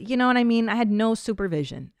 guys. You know what I mean? I had no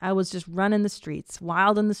supervision. I was just running the streets,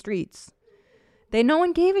 wild in the streets. No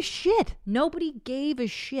one gave a shit. Nobody gave a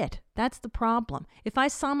shit. That's the problem. If I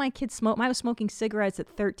saw my kid smoke, I was smoking cigarettes at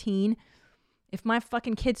 13. If my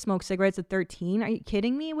fucking kid smoked cigarettes at 13, are you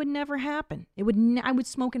kidding me? It would never happen. I would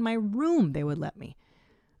smoke in my room. They would let me.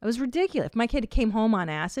 It was ridiculous. If my kid came home on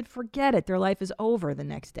acid, forget it. Their life is over the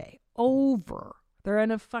next day. Over. They're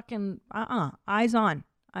in a fucking, eyes on.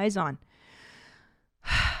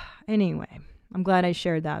 Anyway, I'm glad I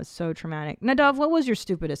shared that. It was so traumatic. Nadav, what was your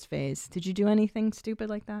stupidest phase? Did you do anything stupid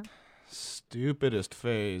like that? Stupidest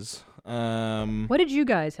phase. What did you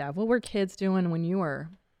guys have? What were kids doing when you were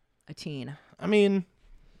a teen? I mean,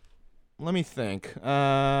 let me think.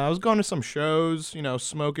 I was going to some shows,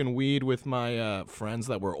 smoking weed with my friends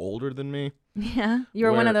that were older than me. Yeah? You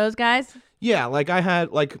were one of those guys? Yeah, I had,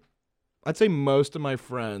 I'd say most of my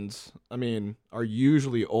friends, are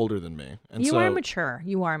usually older than me. And you are mature.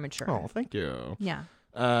 You are mature. Oh, thank you. Yeah.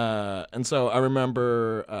 And so I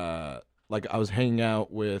remember, I was hanging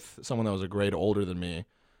out with someone that was a grade older than me,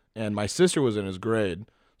 and my sister was in his grade.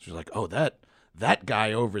 She was like, "Oh, that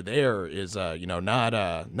guy over there is, not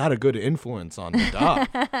a good influence on the dog."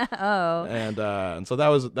 Oh. And so that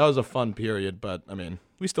was a fun period, but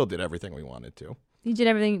we still did everything we wanted to. You did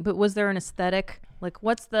everything, but was there an aesthetic?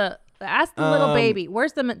 Ask the little baby.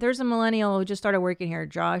 There's a millennial who just started working here.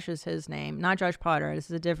 Josh is his name. Not Josh Potter. This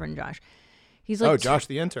is a different Josh. He's like, Josh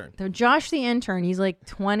the intern. Josh the intern. He's like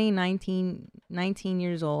 20, 19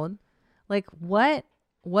 years old. Like, what's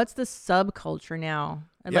the subculture now?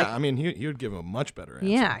 Yeah, he would give him a much better answer.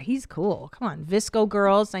 Yeah, he's cool. Come on. Visco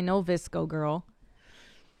girls. I know Visco girl.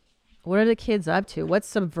 What are the kids up to? What's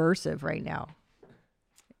subversive right now?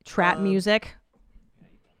 Trap music?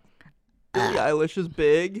 Billie Eilish is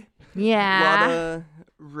big. Yeah. A lot of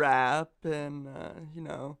rap and,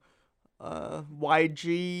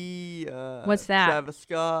 YG. What's that? Travis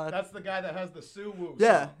Scott. That's the guy that has the Suwoo.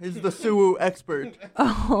 Yeah, he's the Suwoo expert.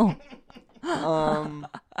 Oh.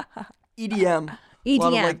 EDM. A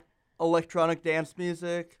lot of, electronic dance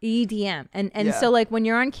music. EDM. And Yeah. so, when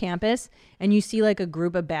you're on campus and you see, a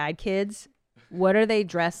group of bad kids, what are they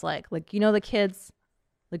dressed like? The kids,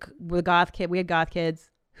 the goth kid, we had goth kids.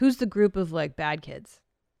 Who's the group of, bad kids?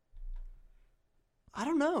 I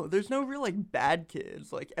don't know. There's no real, bad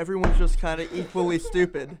kids. Everyone's just kind of equally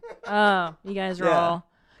stupid. Oh, you guys are all...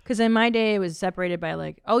 Because in my day, it was separated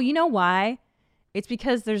by, oh, you know why? It's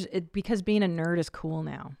because because being a nerd is cool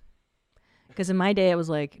now. Because in my day, it was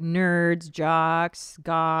nerds, jocks,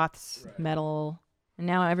 goths, metal. And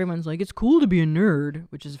now everyone's it's cool to be a nerd,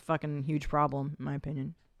 which is a fucking huge problem, in my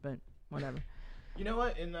opinion. But whatever. You know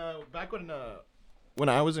what? Back when when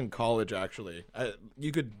I was in college, actually,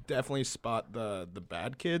 you could definitely spot the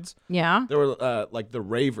bad kids. Yeah. There were like the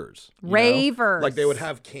ravers. Ravers. Like they would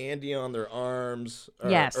have candy on their arms.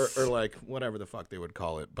 Yes. Or like whatever the fuck they would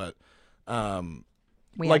call it. But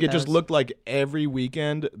We like had it just those. looked like every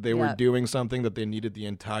weekend they were Yep. doing something that they needed the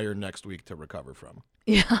entire next week to recover from.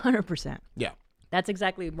 Yeah, 100%. Yeah. That's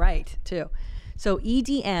exactly right, too. So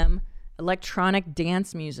EDM, electronic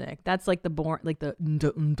dance music, that's like the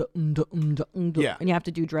Yeah. and you have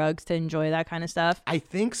to do drugs to enjoy that kind of stuff. I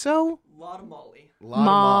think so. A lot of Molly. A lot of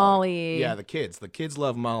Molly. Yeah, the kids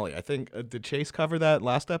love Molly. I think did Chase cover that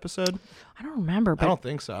last episode? I don't remember, I but don't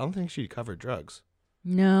think so. I don't think she covered drugs.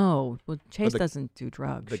 no. Well, Chase the- doesn't do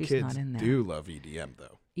drugs. The She's kids not in there. do love EDM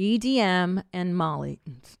though. EDM and Molly.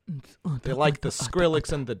 They like the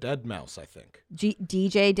Skrillex and the Dead Mouse, I think.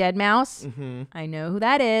 DJ Dead Mouse. Mm-hmm. I know who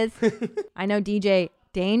that is. I know DJ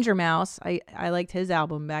Danger Mouse. I liked his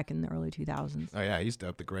album back in the early 2000s. Oh yeah, he's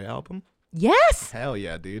dope. The Gray album. Yes. Hell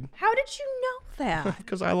yeah, dude. How did you know that?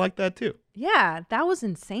 Because I like that too. Yeah, that was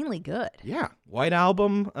insanely good. Yeah, White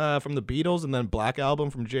album from the Beatles and then Black album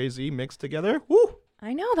from Jay-Z mixed together. Woo!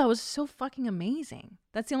 I know, that was so fucking amazing.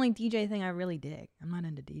 That's the only DJ thing I really dig. I'm not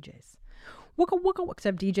into DJs. Wooka wooka,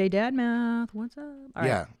 except DJ Dadmouth. What's up? All right.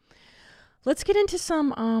 Yeah. Let's get into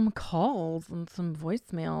some calls and some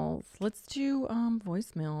voicemails. Let's do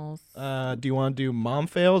voicemails. Do you want to do mom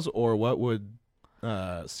fails or what would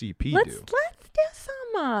CP Let's do? do some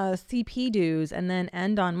CP do's and then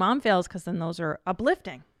end on mom fails because then those are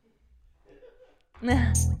uplifting.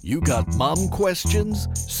 You got mom questions?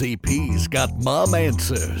 CP's got mom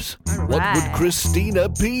answers. All What would right. Christina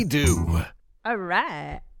P do? All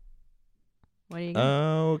right. What are you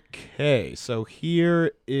gonna Okay, so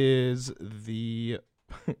here is the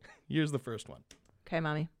here's the first one. Okay,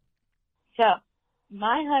 mommy. So,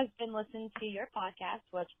 my husband listens to your podcast,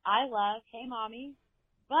 which I love. Hey, mommy.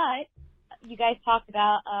 But you guys talked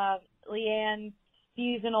about Leanne's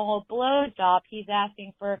seasonal blowjob. He's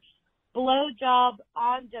asking for blowjob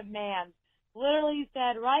on demand. Literally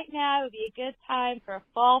said, right now would be a good time for a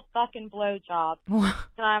fall fucking blowjob.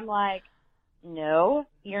 And I'm like, no,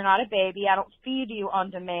 you're not a baby. I don't feed you on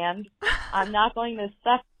demand. I'm not going to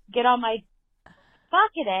get on my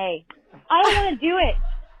fucking A. I don't want to do it.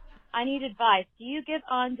 I need advice. Do you give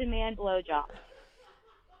on-demand blowjobs?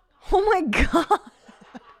 Oh my God.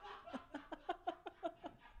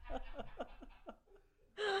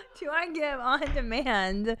 Do I give on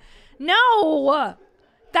demand? No,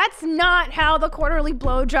 that's not how the quarterly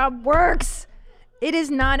blowjob works. It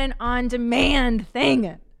is not an on-demand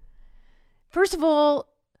thing. First of all,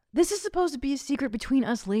 this is supposed to be a secret between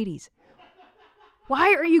us ladies.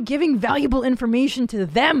 Why are you giving valuable information to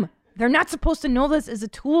them? They're not supposed to know this as a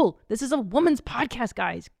tool. This is a woman's podcast,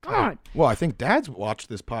 guys. God. Well, I think dads watch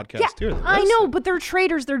this podcast too. They I listen. know, but they're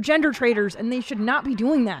traitors. They're gender traitors, and they should not be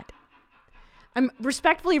doing that. I'm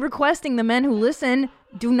respectfully requesting the men who listen,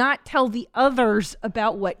 do not tell the others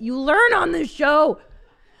about what you learn on this show.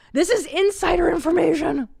 This is insider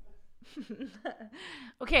information.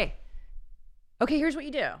 Okay, here's what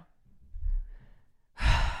you do.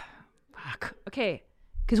 Fuck. Okay,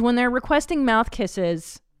 because when they're requesting mouth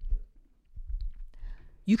kisses,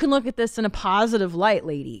 you can look at this in a positive light,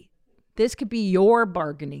 lady. This could be your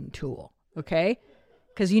bargaining tool, okay?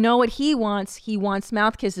 Because you know what he wants. He wants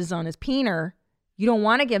mouth kisses on his peener. You don't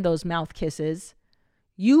want to give those mouth kisses.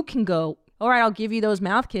 You can go, all right, I'll give you those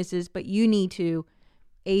mouth kisses, but you need to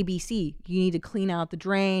ABC. You need to clean out the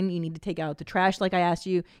drain. You need to take out the trash like I asked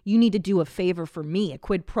you. You need to do a favor for me, a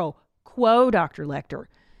quid pro quo, Dr. Lecter.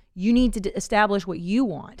 You need to establish what you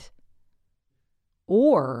want.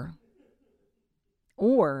 Or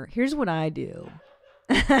here's what I do.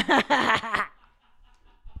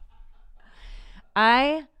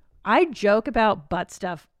 I joke about butt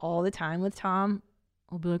stuff all the time with Tom.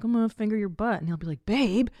 I'll be like, I'm going to finger your butt. And he'll be like,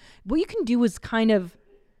 babe, what you can do is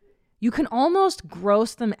you can almost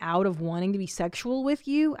gross them out of wanting to be sexual with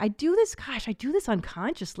you. I do this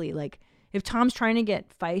unconsciously. Like, if Tom's trying to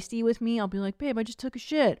get feisty with me, I'll be like, babe, I just took a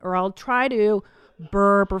shit. Or I'll try to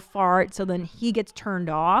burp or fart so then he gets turned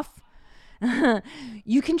off.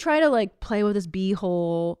 You can try to like play with his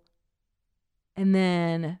beehole and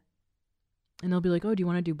they'll be like, oh, do you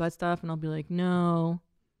want to do butt stuff? And I'll be like, no.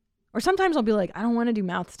 Or sometimes I'll be like, I don't want to do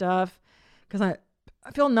mouth stuff because I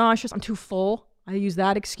feel nauseous. I'm too full. I use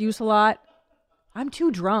that excuse a lot. I'm too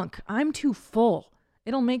drunk. I'm too full.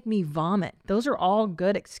 It'll make me vomit. Those are all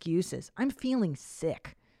good excuses. I'm feeling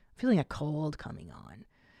sick. I'm feeling a cold coming on.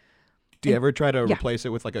 Do you ever try to replace it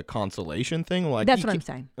with like a consolation thing? Like that's what I'm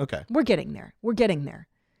saying. Okay. We're getting there.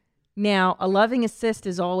 Now, a loving assist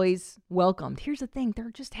is always welcomed. Here's the thing. They're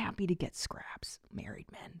just happy to get scraps,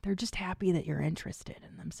 married men. They're just happy that you're interested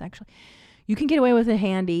in them sexually. You can get away with a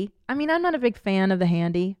handy. I mean, I'm not a big fan of the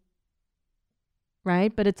handy,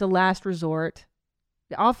 right? But it's a last resort.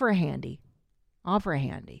 Offer a handy. Offer a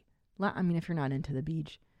handy. I mean, if you're not into the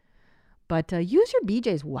beach. But use your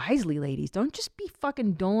BJs wisely, ladies. Don't just be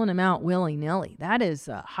fucking doling them out willy-nilly. That is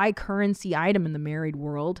a high currency item in the married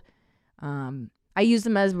world. I use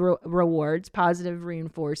them as rewards, positive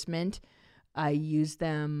reinforcement. I use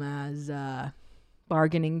them as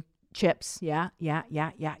bargaining chips. Yeah. I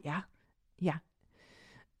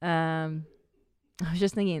was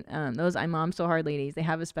just thinking, those I Mom So Hard ladies, they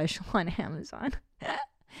have a special on Amazon.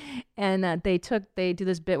 And they do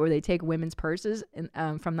this bit where they take women's purses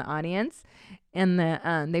from the audience, and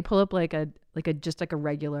they pull up like a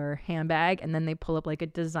regular handbag, and then they pull up like a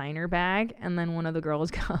designer bag, and then one of the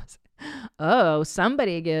girls goes, "Oh,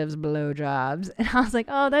 somebody gives blowjobs," and I was like,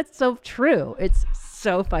 "Oh, that's so true. It's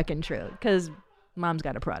so fucking true." Because Mom's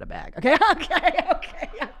got a Prada bag. Okay.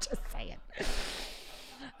 I'm just saying.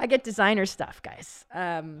 I get designer stuff, guys.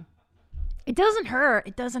 It doesn't hurt.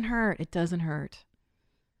 It doesn't hurt.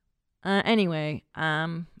 Anyway,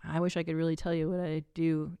 I wish I could really tell you what I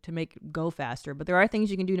do to make it go faster, but there are things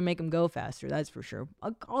you can do to make them go faster. That's for sure.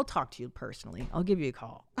 I'll talk to you personally. I'll give you a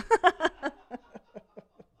call.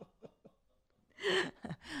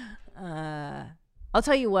 I'll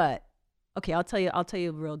tell you what. Okay, I'll tell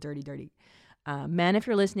you real dirty. Men, if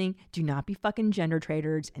you're listening, do not be fucking gender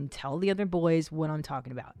traders and tell the other boys what I'm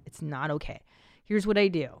talking about. It's not okay. Here's what I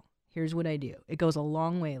do. It goes a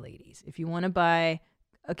long way, ladies. If you want to buy,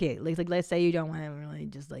 okay, like let's say you don't want to really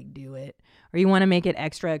just like do it, or you want to make it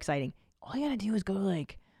extra exciting. All you gotta do is go to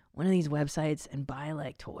like one of these websites and buy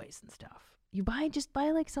like toys and stuff. Just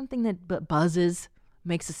buy like something that buzzes,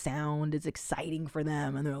 makes a sound, it's exciting for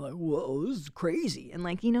them, and they're like, "Whoa, this is crazy!" And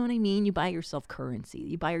like, you know what I mean? You buy yourself currency.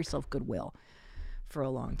 You buy yourself goodwill for a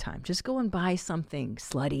long time. Just go and buy something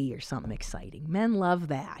slutty or something exciting. Men love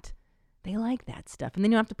that. They like that stuff. And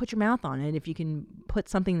then you don't have to put your mouth on it if you can put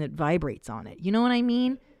something that vibrates on it. You know what I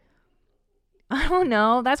mean? I don't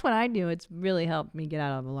know. That's what I do. It's really helped me get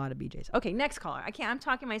out of a lot of BJs. Okay, next caller. I'm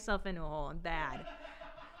talking myself into a hole. I'm bad.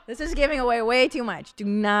 This is giving away way too much. Do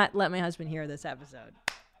not let my husband hear this episode.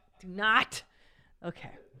 Do not.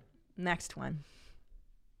 Okay, next one.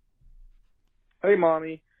 Hey,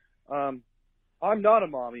 Mommy. I'm not a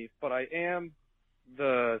mommy, but I am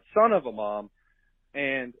the son of a mom,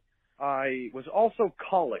 and I was also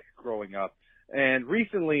colic growing up, and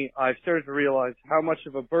recently I've started to realize how much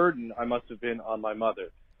of a burden I must have been on my mother.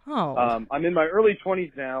 Oh. I'm in my early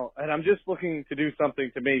 20s now, and I'm just looking to do something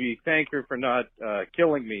to maybe thank her for not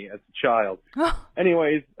killing me as a child.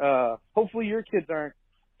 Anyways, hopefully your kids aren't,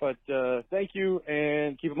 but thank you,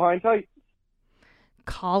 and keep them high and tight.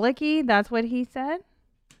 Colicky? That's what he said?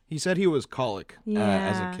 He said he was colic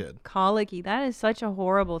as a kid. Colicky. That is such a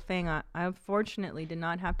horrible thing. I fortunately did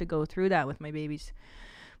not have to go through that with my babies.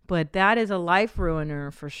 But that is a life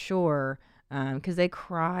ruiner for sure, because they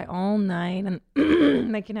cry all night and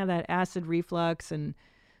they can have that acid reflux, and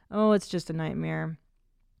it's just a nightmare.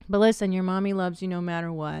 But listen, your mommy loves you no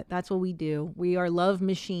matter what. That's what we do. We are love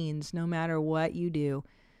machines no matter what you do.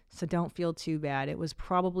 So don't feel too bad. It was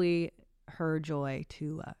probably her joy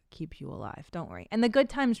to keep you alive. Don't worry. And the good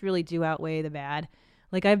times really do outweigh the bad.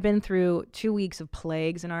 Like, I've been through 2 weeks of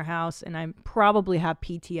plagues in our house, and I probably have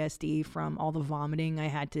PTSD from all the vomiting I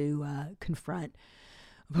had to confront.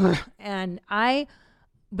 But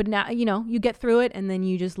now, you get through it, and then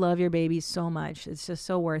you just love your babies so much. It's just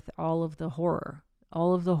so worth all of the horror.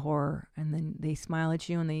 And then they smile at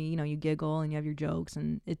you, and they, you giggle, and you have your jokes,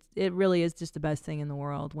 and it really is just the best thing in the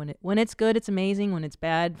world. When it's good, it's amazing. When it's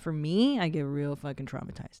bad, for me, I get real fucking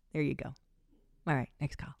traumatized. There you go. All right,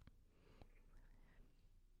 next call.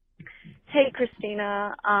 Hey,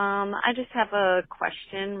 Christina. I just have a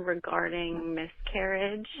question regarding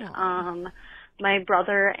miscarriage. My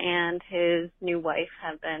brother and his new wife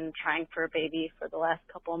have been trying for a baby for the last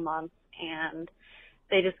couple of months, and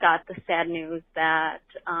they just got the sad news that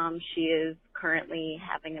she is currently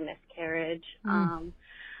having a miscarriage.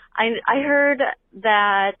 I heard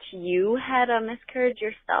that you had a miscarriage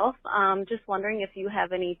yourself. Just wondering if you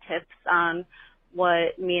have any tips on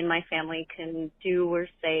what me and my family can do or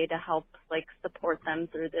say to help support them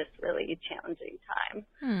through this really challenging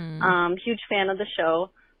time. Huge fan of the show.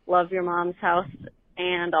 Love your mom's house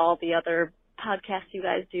and all the other podcasts you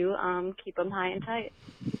guys do. Keep them high and tight.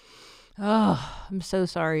 Oh, I'm so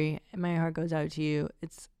sorry. My heart goes out to you.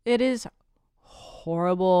 It is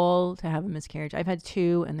horrible to have a miscarriage. I've had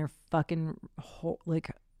 2, and they're fucking horrible.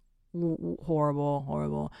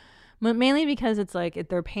 But mainly because it's like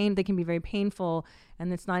they can be very painful,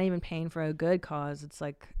 and it's not even pain for a good cause. It's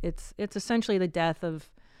like it's essentially the death of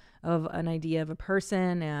an idea of a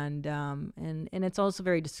person, and it's also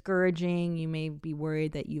very discouraging. You may be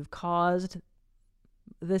worried that you've caused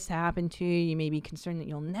this to happen to you. You may be concerned that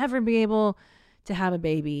you'll never be able to have a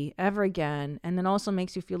baby ever again, and then also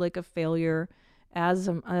makes you feel like a failure as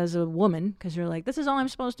a woman, because you're like, this is all I'm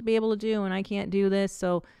supposed to be able to do, and I can't do this.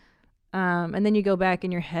 So, and then you go back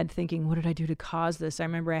in your head thinking, what did I do to cause this? I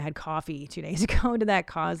remember I had coffee 2 days ago. Did that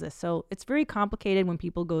cause this? So it's very complicated when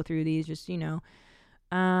people go through these. Just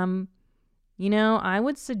I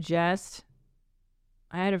would suggest.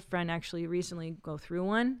 I had a friend actually recently go through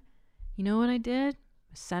one. You know what I did?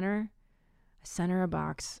 I sent her a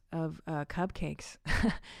box of cupcakes.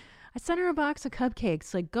 I sent her a box of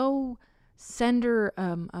cupcakes. Like, go send her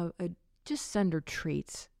just send her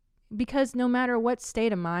treats, because no matter what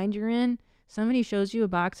state of mind you're in, somebody shows you a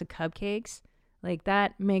box of cupcakes, like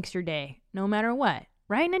that makes your day, no matter what.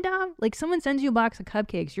 Right, Nadav? Like, someone sends you a box of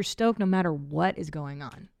cupcakes, you're stoked no matter what is going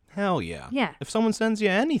on. Hell yeah. Yeah. If someone sends you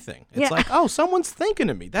anything, it's like, oh, someone's thinking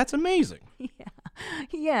of me. That's amazing.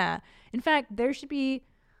 Yeah. In fact, there should be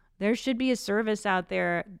a service out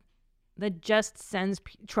there that just sends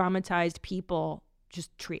traumatized people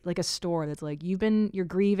just treat, like a store that's like, you're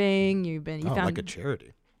grieving, you found like a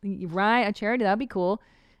charity. Right, a charity, that'd be cool.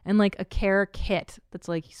 And like a care kit that's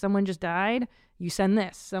like, someone just died, you send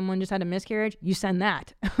this. Someone just had a miscarriage, you send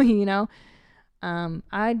that. So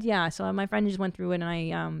my friend just went through it,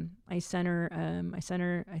 and I sent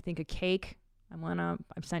her I think a cake.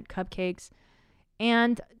 I've sent cupcakes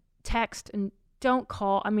and text, and don't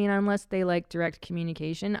call. I mean, unless they like direct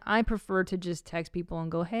communication. I prefer to just text people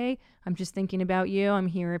and go, hey, I'm just thinking about you. I'm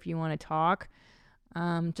here if you want to talk.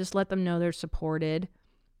 Just let them know they're supported.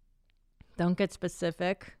 Don't get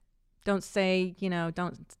specific. Don't say,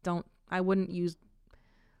 don't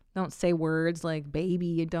say words like baby.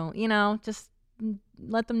 You don't, just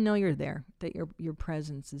let them know you're there, that your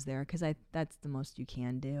presence is there, because that's the most you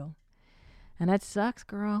can do. And that sucks,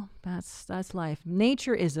 girl. That's life.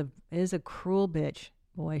 Nature is a cruel bitch.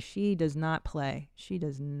 Boy, she does not play.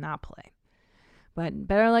 But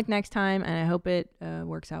better luck next time, and I hope it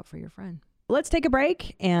works out for your friend. Let's take a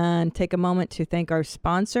break and take a moment to thank our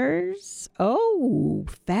sponsors. Oh,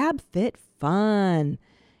 FabFitFun.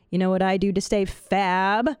 You know what I do to stay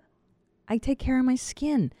fab? I take care of my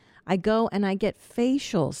skin. I go and I get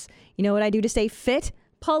facials. You know what I do to stay fit?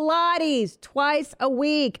 Pilates twice a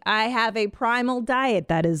week. I have a primal diet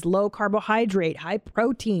that is low carbohydrate, high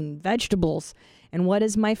protein, vegetables. And what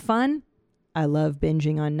is my fun? I love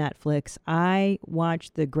binging on Netflix. I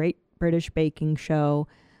watch the Great British Baking Show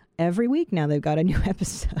every week now. They've got a new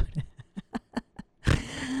episode.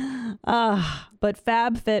 But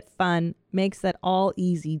FabFitFun makes that all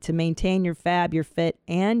easy to maintain your fab, your fit,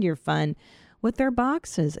 and your fun with their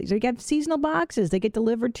boxes. They get seasonal boxes. They get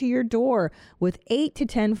delivered to your door with 8 to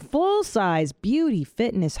 10 full-size beauty,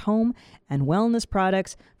 fitness, home, and wellness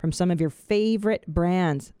products from some of your favorite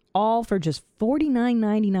brands, all for just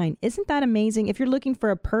 $49.99. Isn't that amazing? If you're looking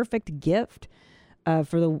for a perfect gift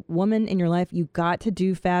for the woman in your life, you got to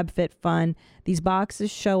do FabFitFun. These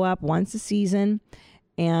boxes show up once a season,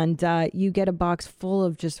 and you get a box full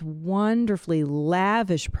of just wonderfully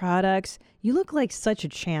lavish products. You look like such a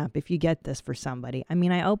champ if you get this for somebody. I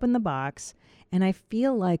mean, I open the box and I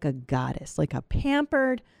feel like a goddess, like a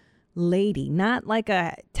pampered lady, not like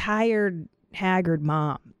a tired, haggard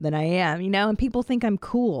mom that I am, and people think I'm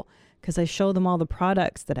cool because I show them all the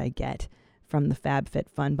products that I get from the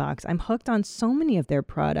FabFitFun box. I'm hooked on so many of their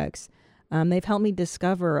products. They've helped me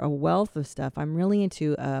discover a wealth of stuff. I'm really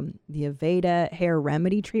into the Aveda hair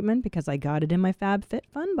remedy treatment because I got it in my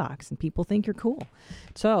FabFitFun box, and people think you're cool.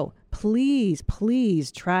 So please,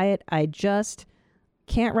 please try it. I just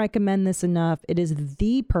can't recommend this enough. It is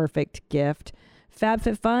the perfect gift.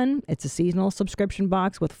 FabFitFun, it's a seasonal subscription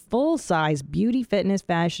box with full-size beauty, fitness,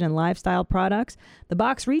 fashion, and lifestyle products. The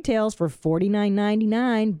box retails for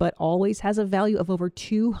 $49.99, but always has a value of over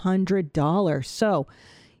 $200. So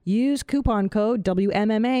use coupon code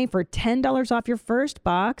WMMA for $10 off your first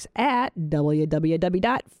box at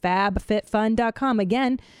www.fabfitfun.com.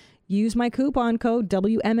 Again, use my coupon code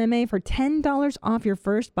WMMA for $10 off your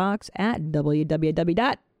first box at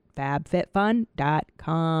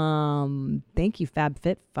www.fabfitfun.com. Thank you,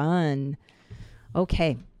 FabFitFun.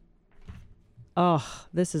 Okay. Oh,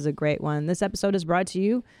 this is a great one. This episode is brought to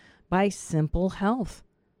you by Simple Health.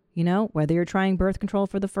 Whether you're trying birth control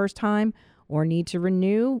for the first time or need to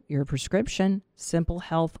renew your prescription, Simple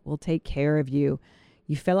Health will take care of you.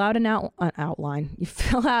 You fill out an outline. You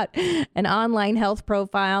fill out an online health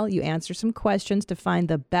profile. You answer some questions to find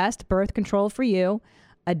the best birth control for you.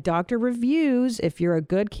 A doctor reviews if you're a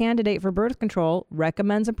good candidate for birth control,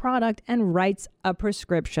 recommends a product, and writes a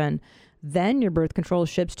prescription. Then your birth control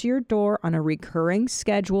ships to your door on a recurring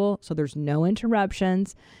schedule, so there's no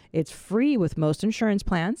interruptions. It's free with most insurance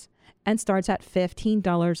plans and starts at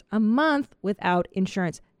 $15 a month without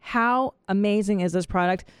insurance. How amazing is this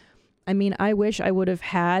product? I mean, I wish I would have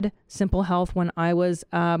had Simple Health when I was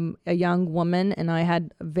a young woman and I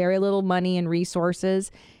had very little money and resources.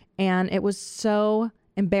 And it was so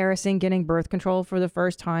embarrassing getting birth control for the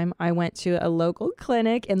first time. I went to a local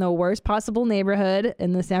clinic in the worst possible neighborhood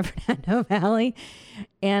in the San Fernando Valley.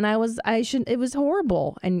 And it was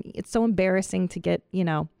horrible. And it's so embarrassing to get,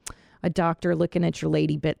 a doctor looking at your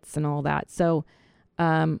lady bits and all that. So,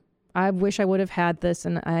 I wish I would have had this.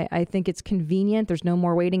 And I think it's convenient. There's no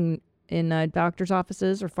more waiting in doctor's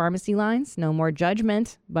offices or pharmacy lines. No more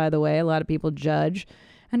judgment, by the way. A lot of people judge.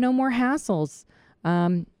 And no more hassles.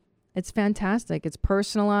 It's fantastic. It's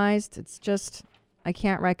personalized. It's just, I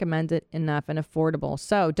can't recommend it enough and affordable.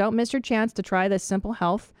 So don't miss your chance to try this Simple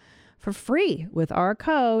Health for free with our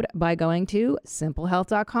code by going to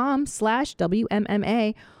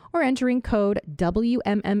simplehealth.com/WMMA or entering code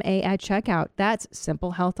WMMA at checkout. That's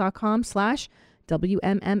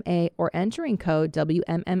simplehealth.com/WMMA or entering code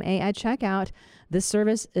WMMA at checkout. This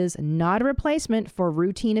service is not a replacement for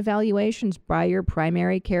routine evaluations by your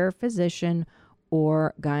primary care physician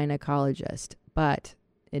or gynecologist, but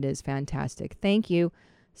it is fantastic. Thank you,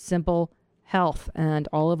 Simple Health, and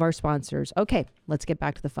all of our sponsors. Okay, let's get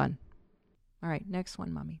back to the fun. All right, next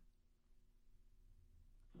one, Mommy.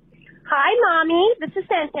 Hi, Mommy. This is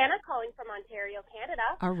Santana calling from Ontario, Canada.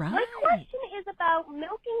 All right. My question is about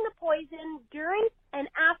milking the poison during and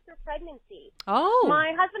after pregnancy. Oh.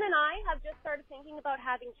 My husband and I have just started thinking about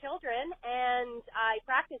having children, and I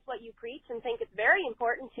practice what you preach and think it's very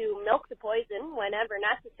important to milk the poison whenever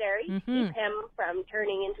necessary to keep him from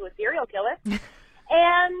turning into a serial killer.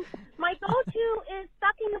 And my go-to is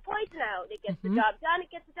sucking the poison out. It gets the job done. It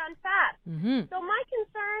gets it done fast. So my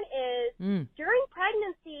concern is during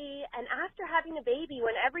pregnancy and after having a baby,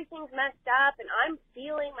 when everything's messed up and I'm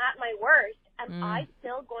feeling at my worst, am I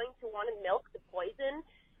still going to want to milk the poison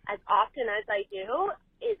as often as I do?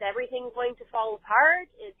 Is everything going to fall apart?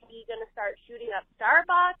 Is he going to start shooting up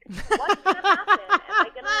Starbucks? What's going to happen? Am I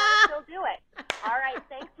going to want to still do it? All right.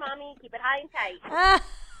 Thanks, Mommy. Keep it high and tight.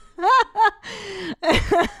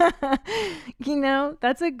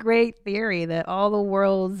 That's a great theory that all the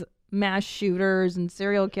world's mass shooters and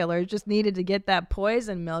serial killers just needed to get that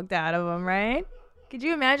poison milked out of them, right? Could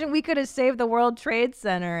you imagine? We could have saved the World Trade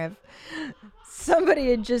Center if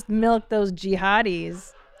somebody had just milked those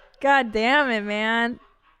jihadis. God damn it, man.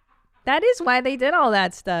 That is why they did all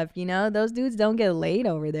that stuff, Those dudes don't get laid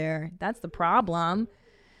over there. That's the problem.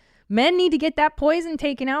 Men need to get that poison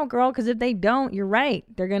taken out, girl, because if they don't, you're right.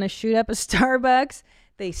 They're going to shoot up a Starbucks.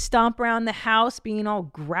 They stomp around the house being all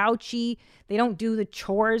grouchy. They don't do the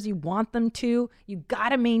chores you want them to. You got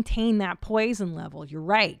to maintain that poison level. You're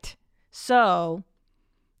right. So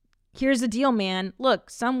here's the deal, man. Look,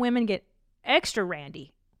 some women get extra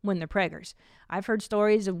randy when they're preggers. I've heard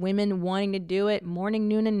stories of women wanting to do it morning,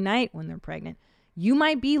 noon, and night when they're pregnant. You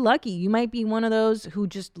might be lucky. You might be one of those who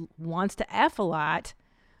just wants to F a lot.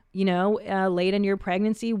 Late in your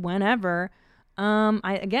pregnancy, whenever. We had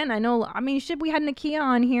Nakia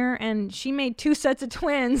on here and she made 2 sets of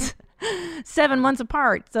twins 7 months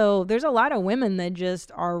apart. So there's a lot of women that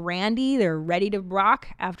just are randy. They're ready to rock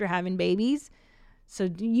after having babies. So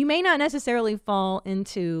you may not necessarily fall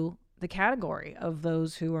into the category of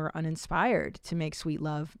those who are uninspired to make sweet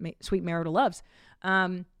marital loves.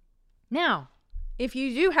 Now, if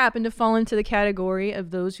you do happen to fall into the category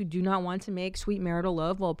of those who do not want to make sweet marital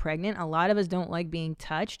love while pregnant, a lot of us don't like being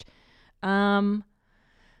touched.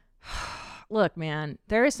 Look, man,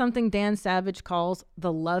 there is something Dan Savage calls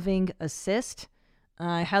the loving assist.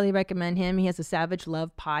 I highly recommend him. He has a Savage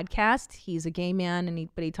Love podcast. He's a gay man,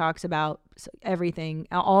 but he talks about everything,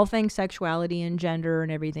 all things sexuality and gender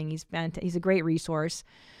and everything. He's a great resource.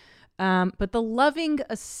 But the loving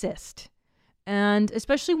assist. And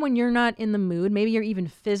especially when you're not in the mood, maybe you're even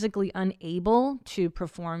physically unable to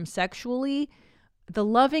perform sexually, the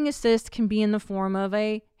loving assist can be in the form of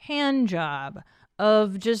a hand job,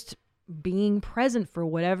 of just being present for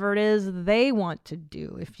whatever it is they want to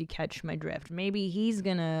do, if you catch my drift. Maybe he's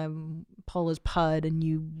going to pull his pud and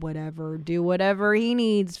do whatever he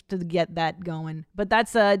needs to get that going. But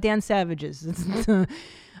that's Dan Savage's.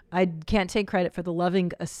 I can't take credit for the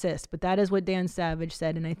loving assist, but that is what Dan Savage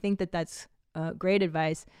said. And I think that that's great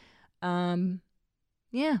advice.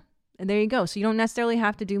 Yeah. And there you go. So you don't necessarily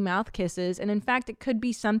have to do mouth kisses. And in fact, it could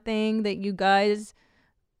be something that you guys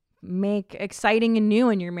make exciting and new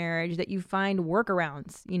in your marriage, that you find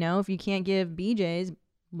workarounds. You know, if you can't give BJs,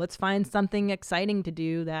 let's find something exciting to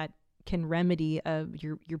do that can remedy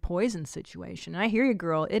your poison situation. And I hear you,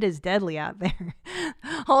 girl. It is deadly out there.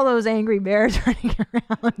 All those angry bears running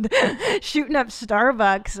around, shooting up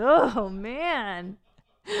Starbucks. Oh, man.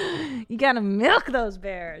 You got to milk those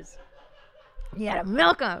bears. You got to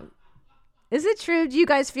milk them. Is it true? Do you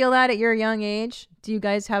guys feel that at your young age? Do you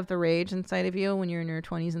guys have the rage inside of you when you're in your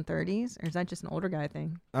 20s and 30s? Or is that just an older guy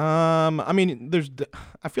thing? I mean,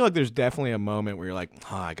 I feel like there's definitely a moment where you're like,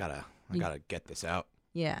 oh, I gotta get this out.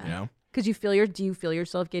 Yeah. You know? Because do you feel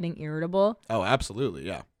yourself getting irritable? Oh, absolutely.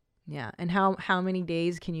 Yeah. Yeah. And how many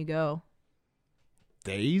days can you go?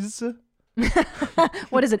 Days?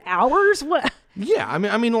 What is it? Hours? What? Yeah, I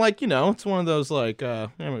mean, like, you know, it's one of those, like,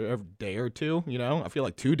 every day or two, you know? I feel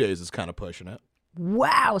like 2 days is kind of pushing it.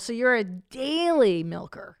 Wow, so you're a daily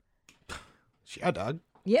milker. Yeah, dog.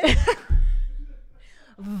 Yeah.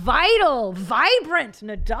 Vital, vibrant,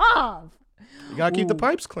 Nadav. You gotta keep the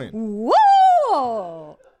pipes clean.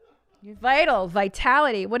 Whoa! You're vital,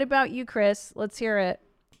 vitality. What about you, Chris? Let's hear it.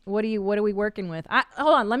 What are we working with?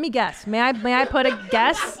 Hold on, let me guess. May I put a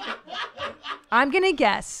guess? I'm gonna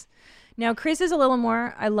guess. Now, Chris is a little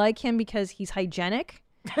more, I like him because he's hygienic.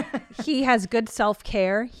 He has good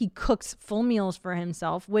self-care. He cooks full meals for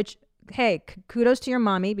himself, which, hey, kudos to your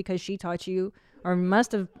mommy because she taught you or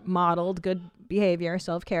must have modeled good behavior,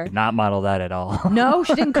 self-care. Did not model that at all. No,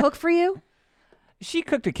 she didn't cook for you? She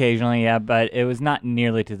cooked occasionally, yeah, but it was not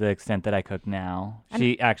nearly to the extent that I cook now.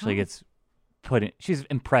 She actually gets she's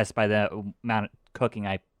impressed by the amount of cooking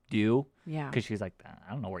I do. Yeah. Because she's like,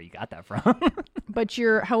 I don't know where you got that from. But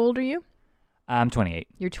how old are you? I'm 28.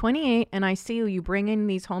 You're 28, and I see you bring in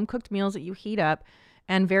these home-cooked meals that you heat up,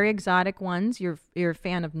 and very exotic ones. You're a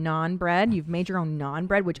fan of naan bread. You've made your own naan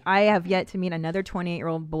bread, which I have yet to meet another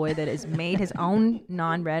 28-year-old boy that has made his own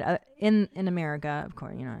naan bread in America, of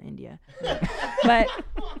course, not India. But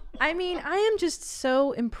I mean, I am just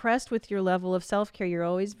so impressed with your level of self-care. You're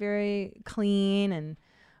always very clean and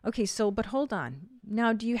okay. So, but hold on.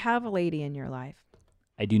 Now, do you have a lady in your life?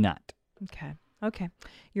 I do not. Okay.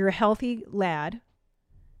 You're a healthy lad.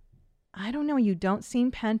 I don't know. You don't seem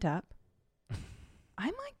pent up. I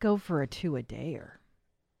might go for a 2-a-dayer.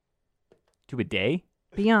 2 a day?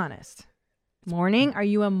 Be honest. Morning? Are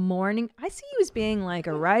you a morning? I see you as being like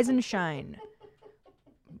a rise and shine.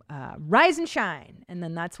 Rise and shine. And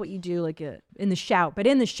then that's what you do like in the shower. But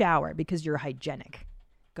in the shower because you're hygienic.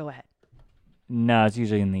 Go ahead. No, it's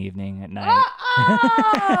usually in the evening at night.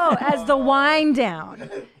 Oh, as the wind down.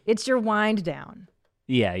 It's your wind down.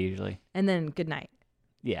 Yeah, usually. And then good night.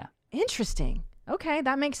 Yeah. Interesting. Okay,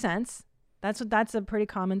 that makes sense. That's a pretty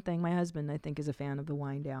common thing. My husband, I think, is a fan of the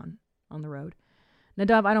wind down on the road.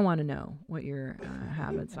 Nadav, I don't want to know what your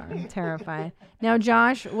habits are. I'm terrified. Now,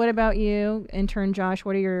 Josh, what about you? Intern Josh,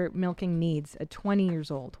 what are your milking needs at 20 years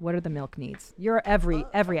old? What are the milk needs? You're every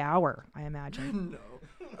hour, I imagine. No.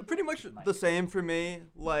 Pretty much the same for me.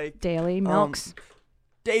 Like daily milks.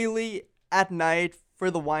 Daily at night for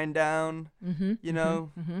the wind down. Mm-hmm, you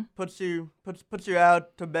know, puts you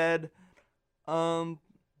out to bed.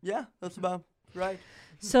 Yeah, that's about right.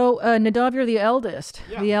 So, Nadav, you're the eldest,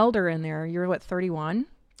 the elder in there. You're what, 31?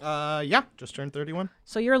 Yeah, just turned 31.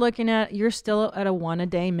 So you're still at a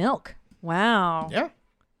 1-a-day milk. Wow. Yeah.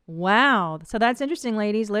 Wow. So that's interesting,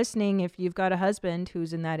 ladies listening. If you've got a husband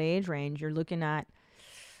who's in that age range, you're looking at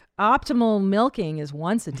optimal milking is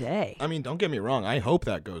once a day. I mean, don't get me wrong. I hope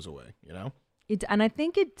that goes away, you know? And I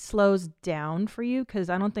think it slows down for you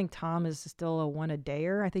because I don't think Tom is still a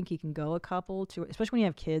 1-a-dayer. I think he can go a couple, especially when you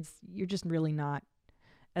have kids. You're just really not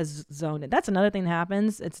as zoned in. That's another thing that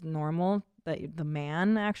happens. It's normal that the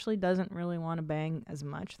man actually doesn't really want to bang as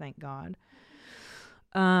much, thank God.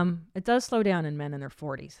 It does slow down in men in their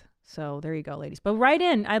 40s. So there you go, ladies. But write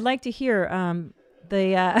in. I'd like to hear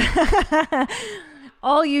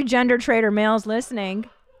all you gender traitor males listening.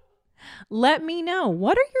 Let me know,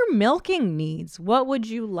 what are your milking needs? What would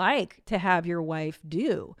you like to have your wife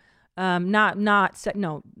do? Let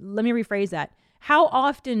me rephrase that. How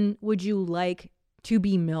often would you like to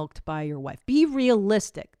be milked by your wife? Be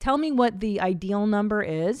realistic. Tell me what the ideal number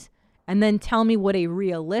is, and then tell me what a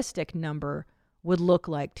realistic number would look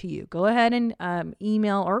like to you. Go ahead and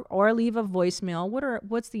email or leave a voicemail.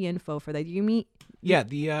 What's the info for that? Yeah,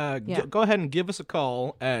 go ahead and give us a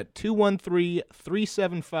call at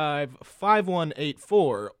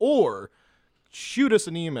 213-375-5184 or shoot us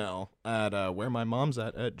an email at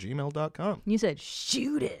gmail.com. You said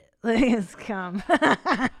shoot it. Let's come.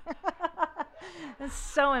 It's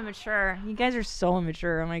so immature. You guys are so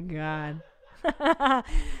immature. Oh my God.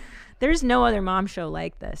 There's no other mom show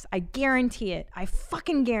like this. I guarantee it. I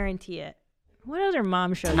fucking guarantee it. What other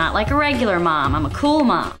mom show? Not like a regular mom. I'm a cool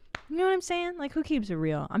mom. You know what I'm saying? Like, who keeps it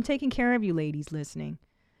real? I'm taking care of you ladies listening.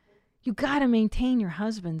 You gotta maintain your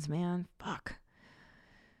husbands, man. Fuck.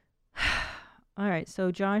 All right,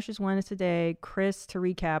 so Josh is once a day. Chris, to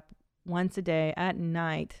recap, once a day at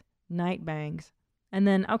night. Night bangs. And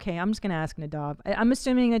then, okay, I'm just going to ask Nadav. I'm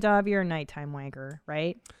assuming, Nadav, you're a nighttime wanker,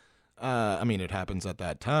 right? I mean, it happens at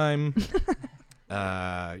that time.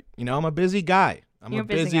 You know, I'm a busy guy. You're a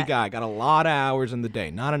busy guy. Got a lot of hours in the day.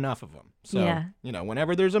 Not enough of them. So, you know,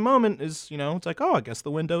 whenever there's a moment it's like, oh, I guess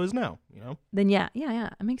the window is now, you know? Then yeah.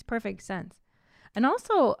 It makes perfect sense. And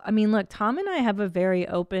also, I mean, look, Tom and I have a very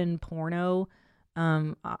open porno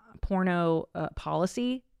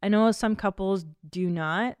policy. I know some couples do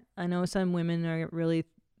not. I know some women are really,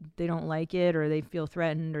 they don't like it, or they feel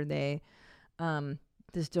threatened, or they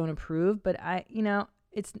just don't approve. But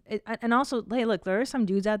and also, hey, look, there are some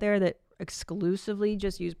dudes out there that exclusively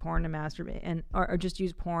just use porn to masturbate or just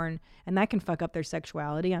use porn, and that can fuck up their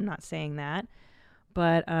sexuality. I'm not saying that,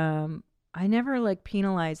 but I never like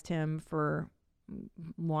penalized him for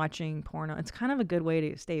watching porno. It's kind of a good way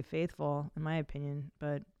to stay faithful, in my opinion,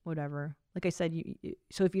 but whatever. Like I said,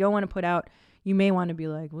 so if you don't want to put out, you may want to be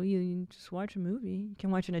like, well, you just watch a movie. You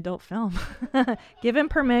can watch an adult film. Give him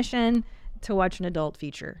permission to watch an adult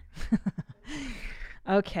feature.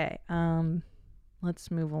 Okay,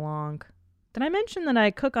 let's move along. Did I mention that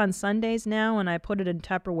I cook on Sundays now, and I put it in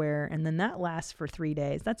Tupperware, and then that lasts for 3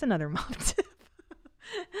 days? That's another mom tip.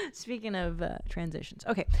 Speaking of transitions.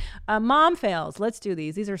 Okay, mom fails. Let's do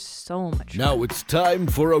these. These are so much fun. Now it's time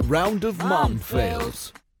for a round of mom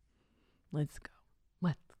fails. Let's go.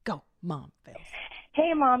 Mom fails.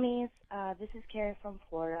 Hey, mommies. This is Carrie from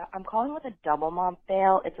Florida. I'm calling with a double mom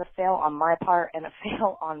fail. It's a fail on my part and a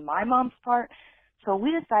fail on my mom's part. So we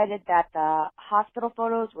decided that the hospital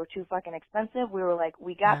photos were too fucking expensive. We were like,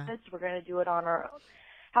 we got this. We're going to do it on our own.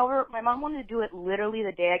 However, my mom wanted to do it literally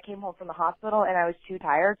the day I came home from the hospital, and I was too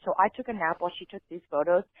tired. So I took a nap while she took these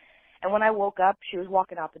photos. And when I woke up, she was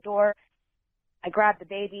walking out the door. I grabbed the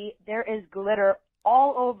baby. There is glitter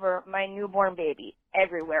all over my newborn baby,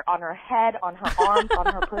 everywhere, on her head, on her arms, on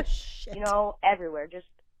her push, everywhere, just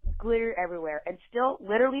glitter everywhere. And still,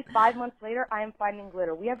 literally 5 months later, I am finding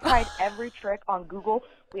glitter. We have tried every trick on Google.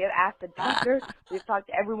 We have asked the doctor. We've talked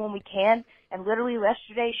to everyone we can. And literally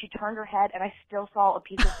yesterday, she turned her head, and I still saw a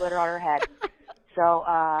piece of glitter on her head. So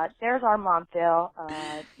there's our mom fail.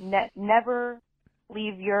 Never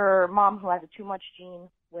leave your mom who has a too much gene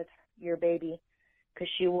with your baby, because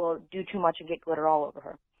she will do too much and get glitter all over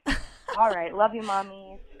her. All right. Love you,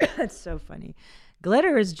 mommies. That's so funny.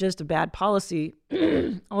 Glitter is just a bad policy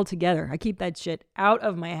altogether. I keep that shit out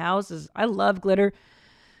of my house. I love glitter.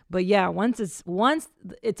 But yeah, once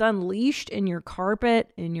it's unleashed in your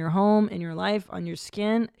carpet, in your home, in your life, on your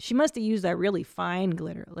skin, she must have used that really fine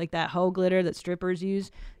glitter, like that hoe glitter that strippers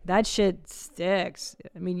use. That shit sticks.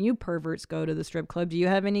 I mean, you perverts go to the strip club. Do you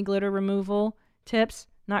have any glitter removal tips?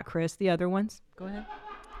 Not Chris, the other ones. Go ahead.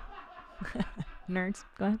 Nerds,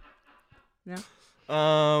 go ahead.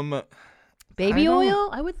 No? Baby oil?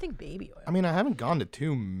 I would think baby oil. I mean, I haven't gone to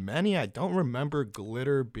too many. I don't remember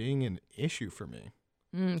glitter being an issue for me.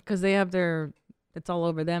 Because they have it's all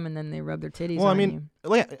over them, and then they rub their titties well, on I mean, you.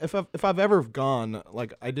 Like, if I've ever gone,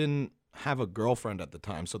 like, I didn't have a girlfriend at the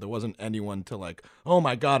time, so there wasn't anyone to like, oh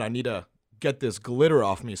my God, I need to get this glitter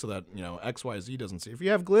off me so that, XYZ doesn't see. If you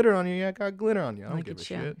have glitter on you, I got glitter on you. I don't give a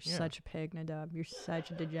shit. You're such a pig, Nadav. You're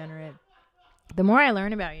such a degenerate. The more I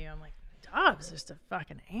learn about you, I'm like, Nadav's just a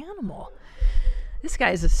fucking animal. This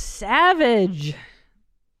guy's a savage.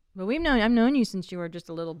 But I've known you since you were just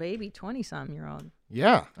a little baby, 20-something-year-old.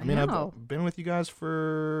 Yeah. I mean, I've been with you guys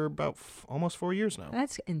for about almost 4 years now.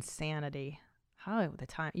 That's insanity. How the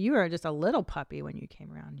time you were just a little puppy when you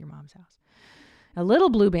came around your mom's house. A little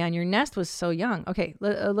blue band. Your nest was so young. Okay,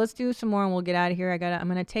 let's do some more and we'll get out of here. I'm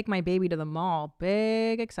gonna take my baby to the mall.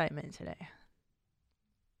 Big excitement today.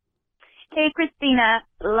 Hey, Christina.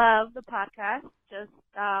 Love the podcast. Just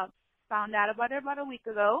found out about it about a week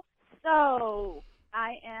ago. So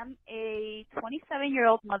I am a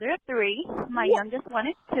 27-year-old mother of 3. My youngest one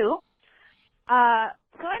is 2.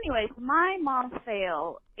 So anyways, my mom's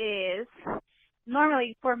fail is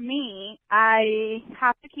normally for me, I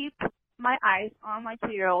have to keep my eyes on my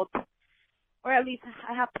 2-year-old, or at least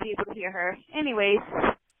I have to be able to hear her. Anyways,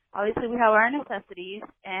 obviously we have our necessities,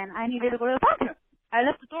 and I needed to go to the bathroom. I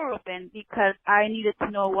left the door open because I needed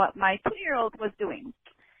to know what my 2-year-old was doing.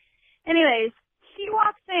 Anyways, she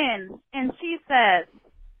walks in and she says,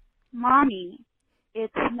 "Mommy, it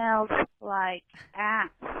smells like ass.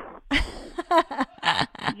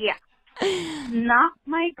 Yeah. Not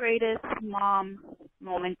my greatest mom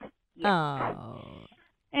moment yet. Oh.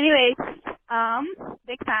 Anyways,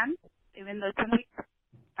 big fan, even though it's in a week.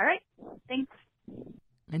 All right, thanks.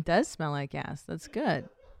 It does smell like ass. That's good.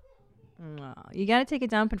 Oh, you got to take a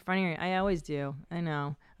dump in front of your... I always do. I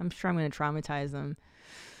know. I'm sure I'm going to traumatize them.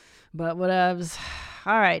 But whatevs.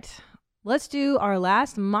 All right. Let's do our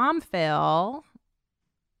last mom fail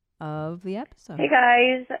of the episode. Hey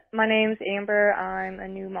guys, my name's Amber. I'm a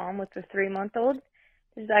new mom with a 3-month-old.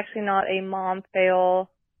 This is actually not a mom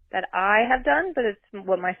fail that I have done, but it's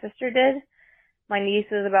what my sister did. My niece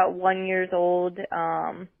is about 1 year old,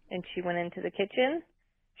 and she went into the kitchen.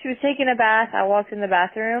 She was taking a bath. I walked in the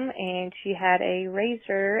bathroom, and she had a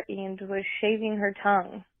razor and was shaving her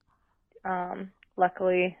tongue.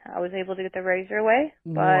 Luckily, I was able to get the razor away,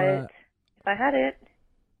 but if I had it,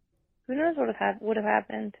 who knows what would have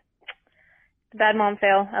happened. It's a bad mom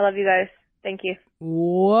fail. I love you guys. Thank you.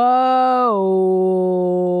 Whoa.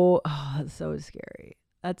 Oh, that's so scary.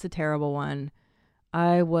 That's a terrible one.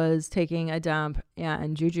 I was taking a dump,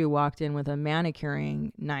 and Juju walked in with a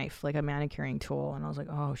manicuring knife, like a manicuring tool, and I was like,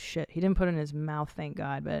 oh, shit. He didn't put it in his mouth, thank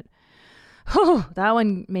God, but that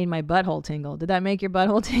one made my butthole tingle. Did that make your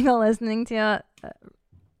butthole tingle listening to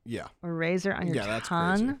Yeah. a razor on your Yeah, that's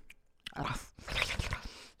tongue? Ugh.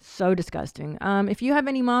 So disgusting. If you have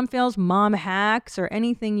any mom fails, mom hacks, or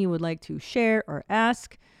anything you would like to share or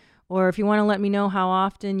ask, or if you want to let me know how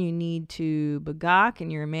often you need to begawk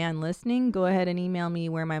and you're a man listening, go ahead and email me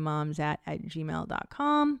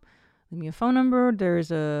wheremymomsat@gmail.com. Leave me a phone number.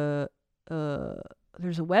 There's a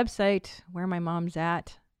website,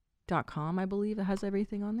 wheremymomsat.com, I believe. It has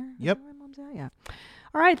everything on there. Yep. Where my mom's at? Yeah.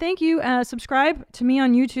 All right. Thank you. Subscribe to me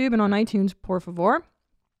on YouTube and on iTunes, por favor,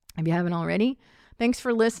 if you haven't already. Thanks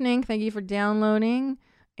for listening. Thank you for downloading.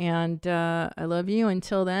 And I love you.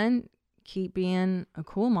 Until then, keep being a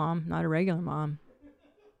cool mom, not a regular mom.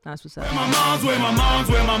 That's what's up. Where my mom's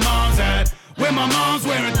at. Where my mom's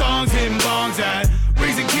wearing thongs, hitting bongs at.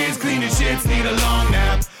 Raising kids, cleaning shits, need a long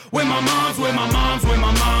nap. Where my mom's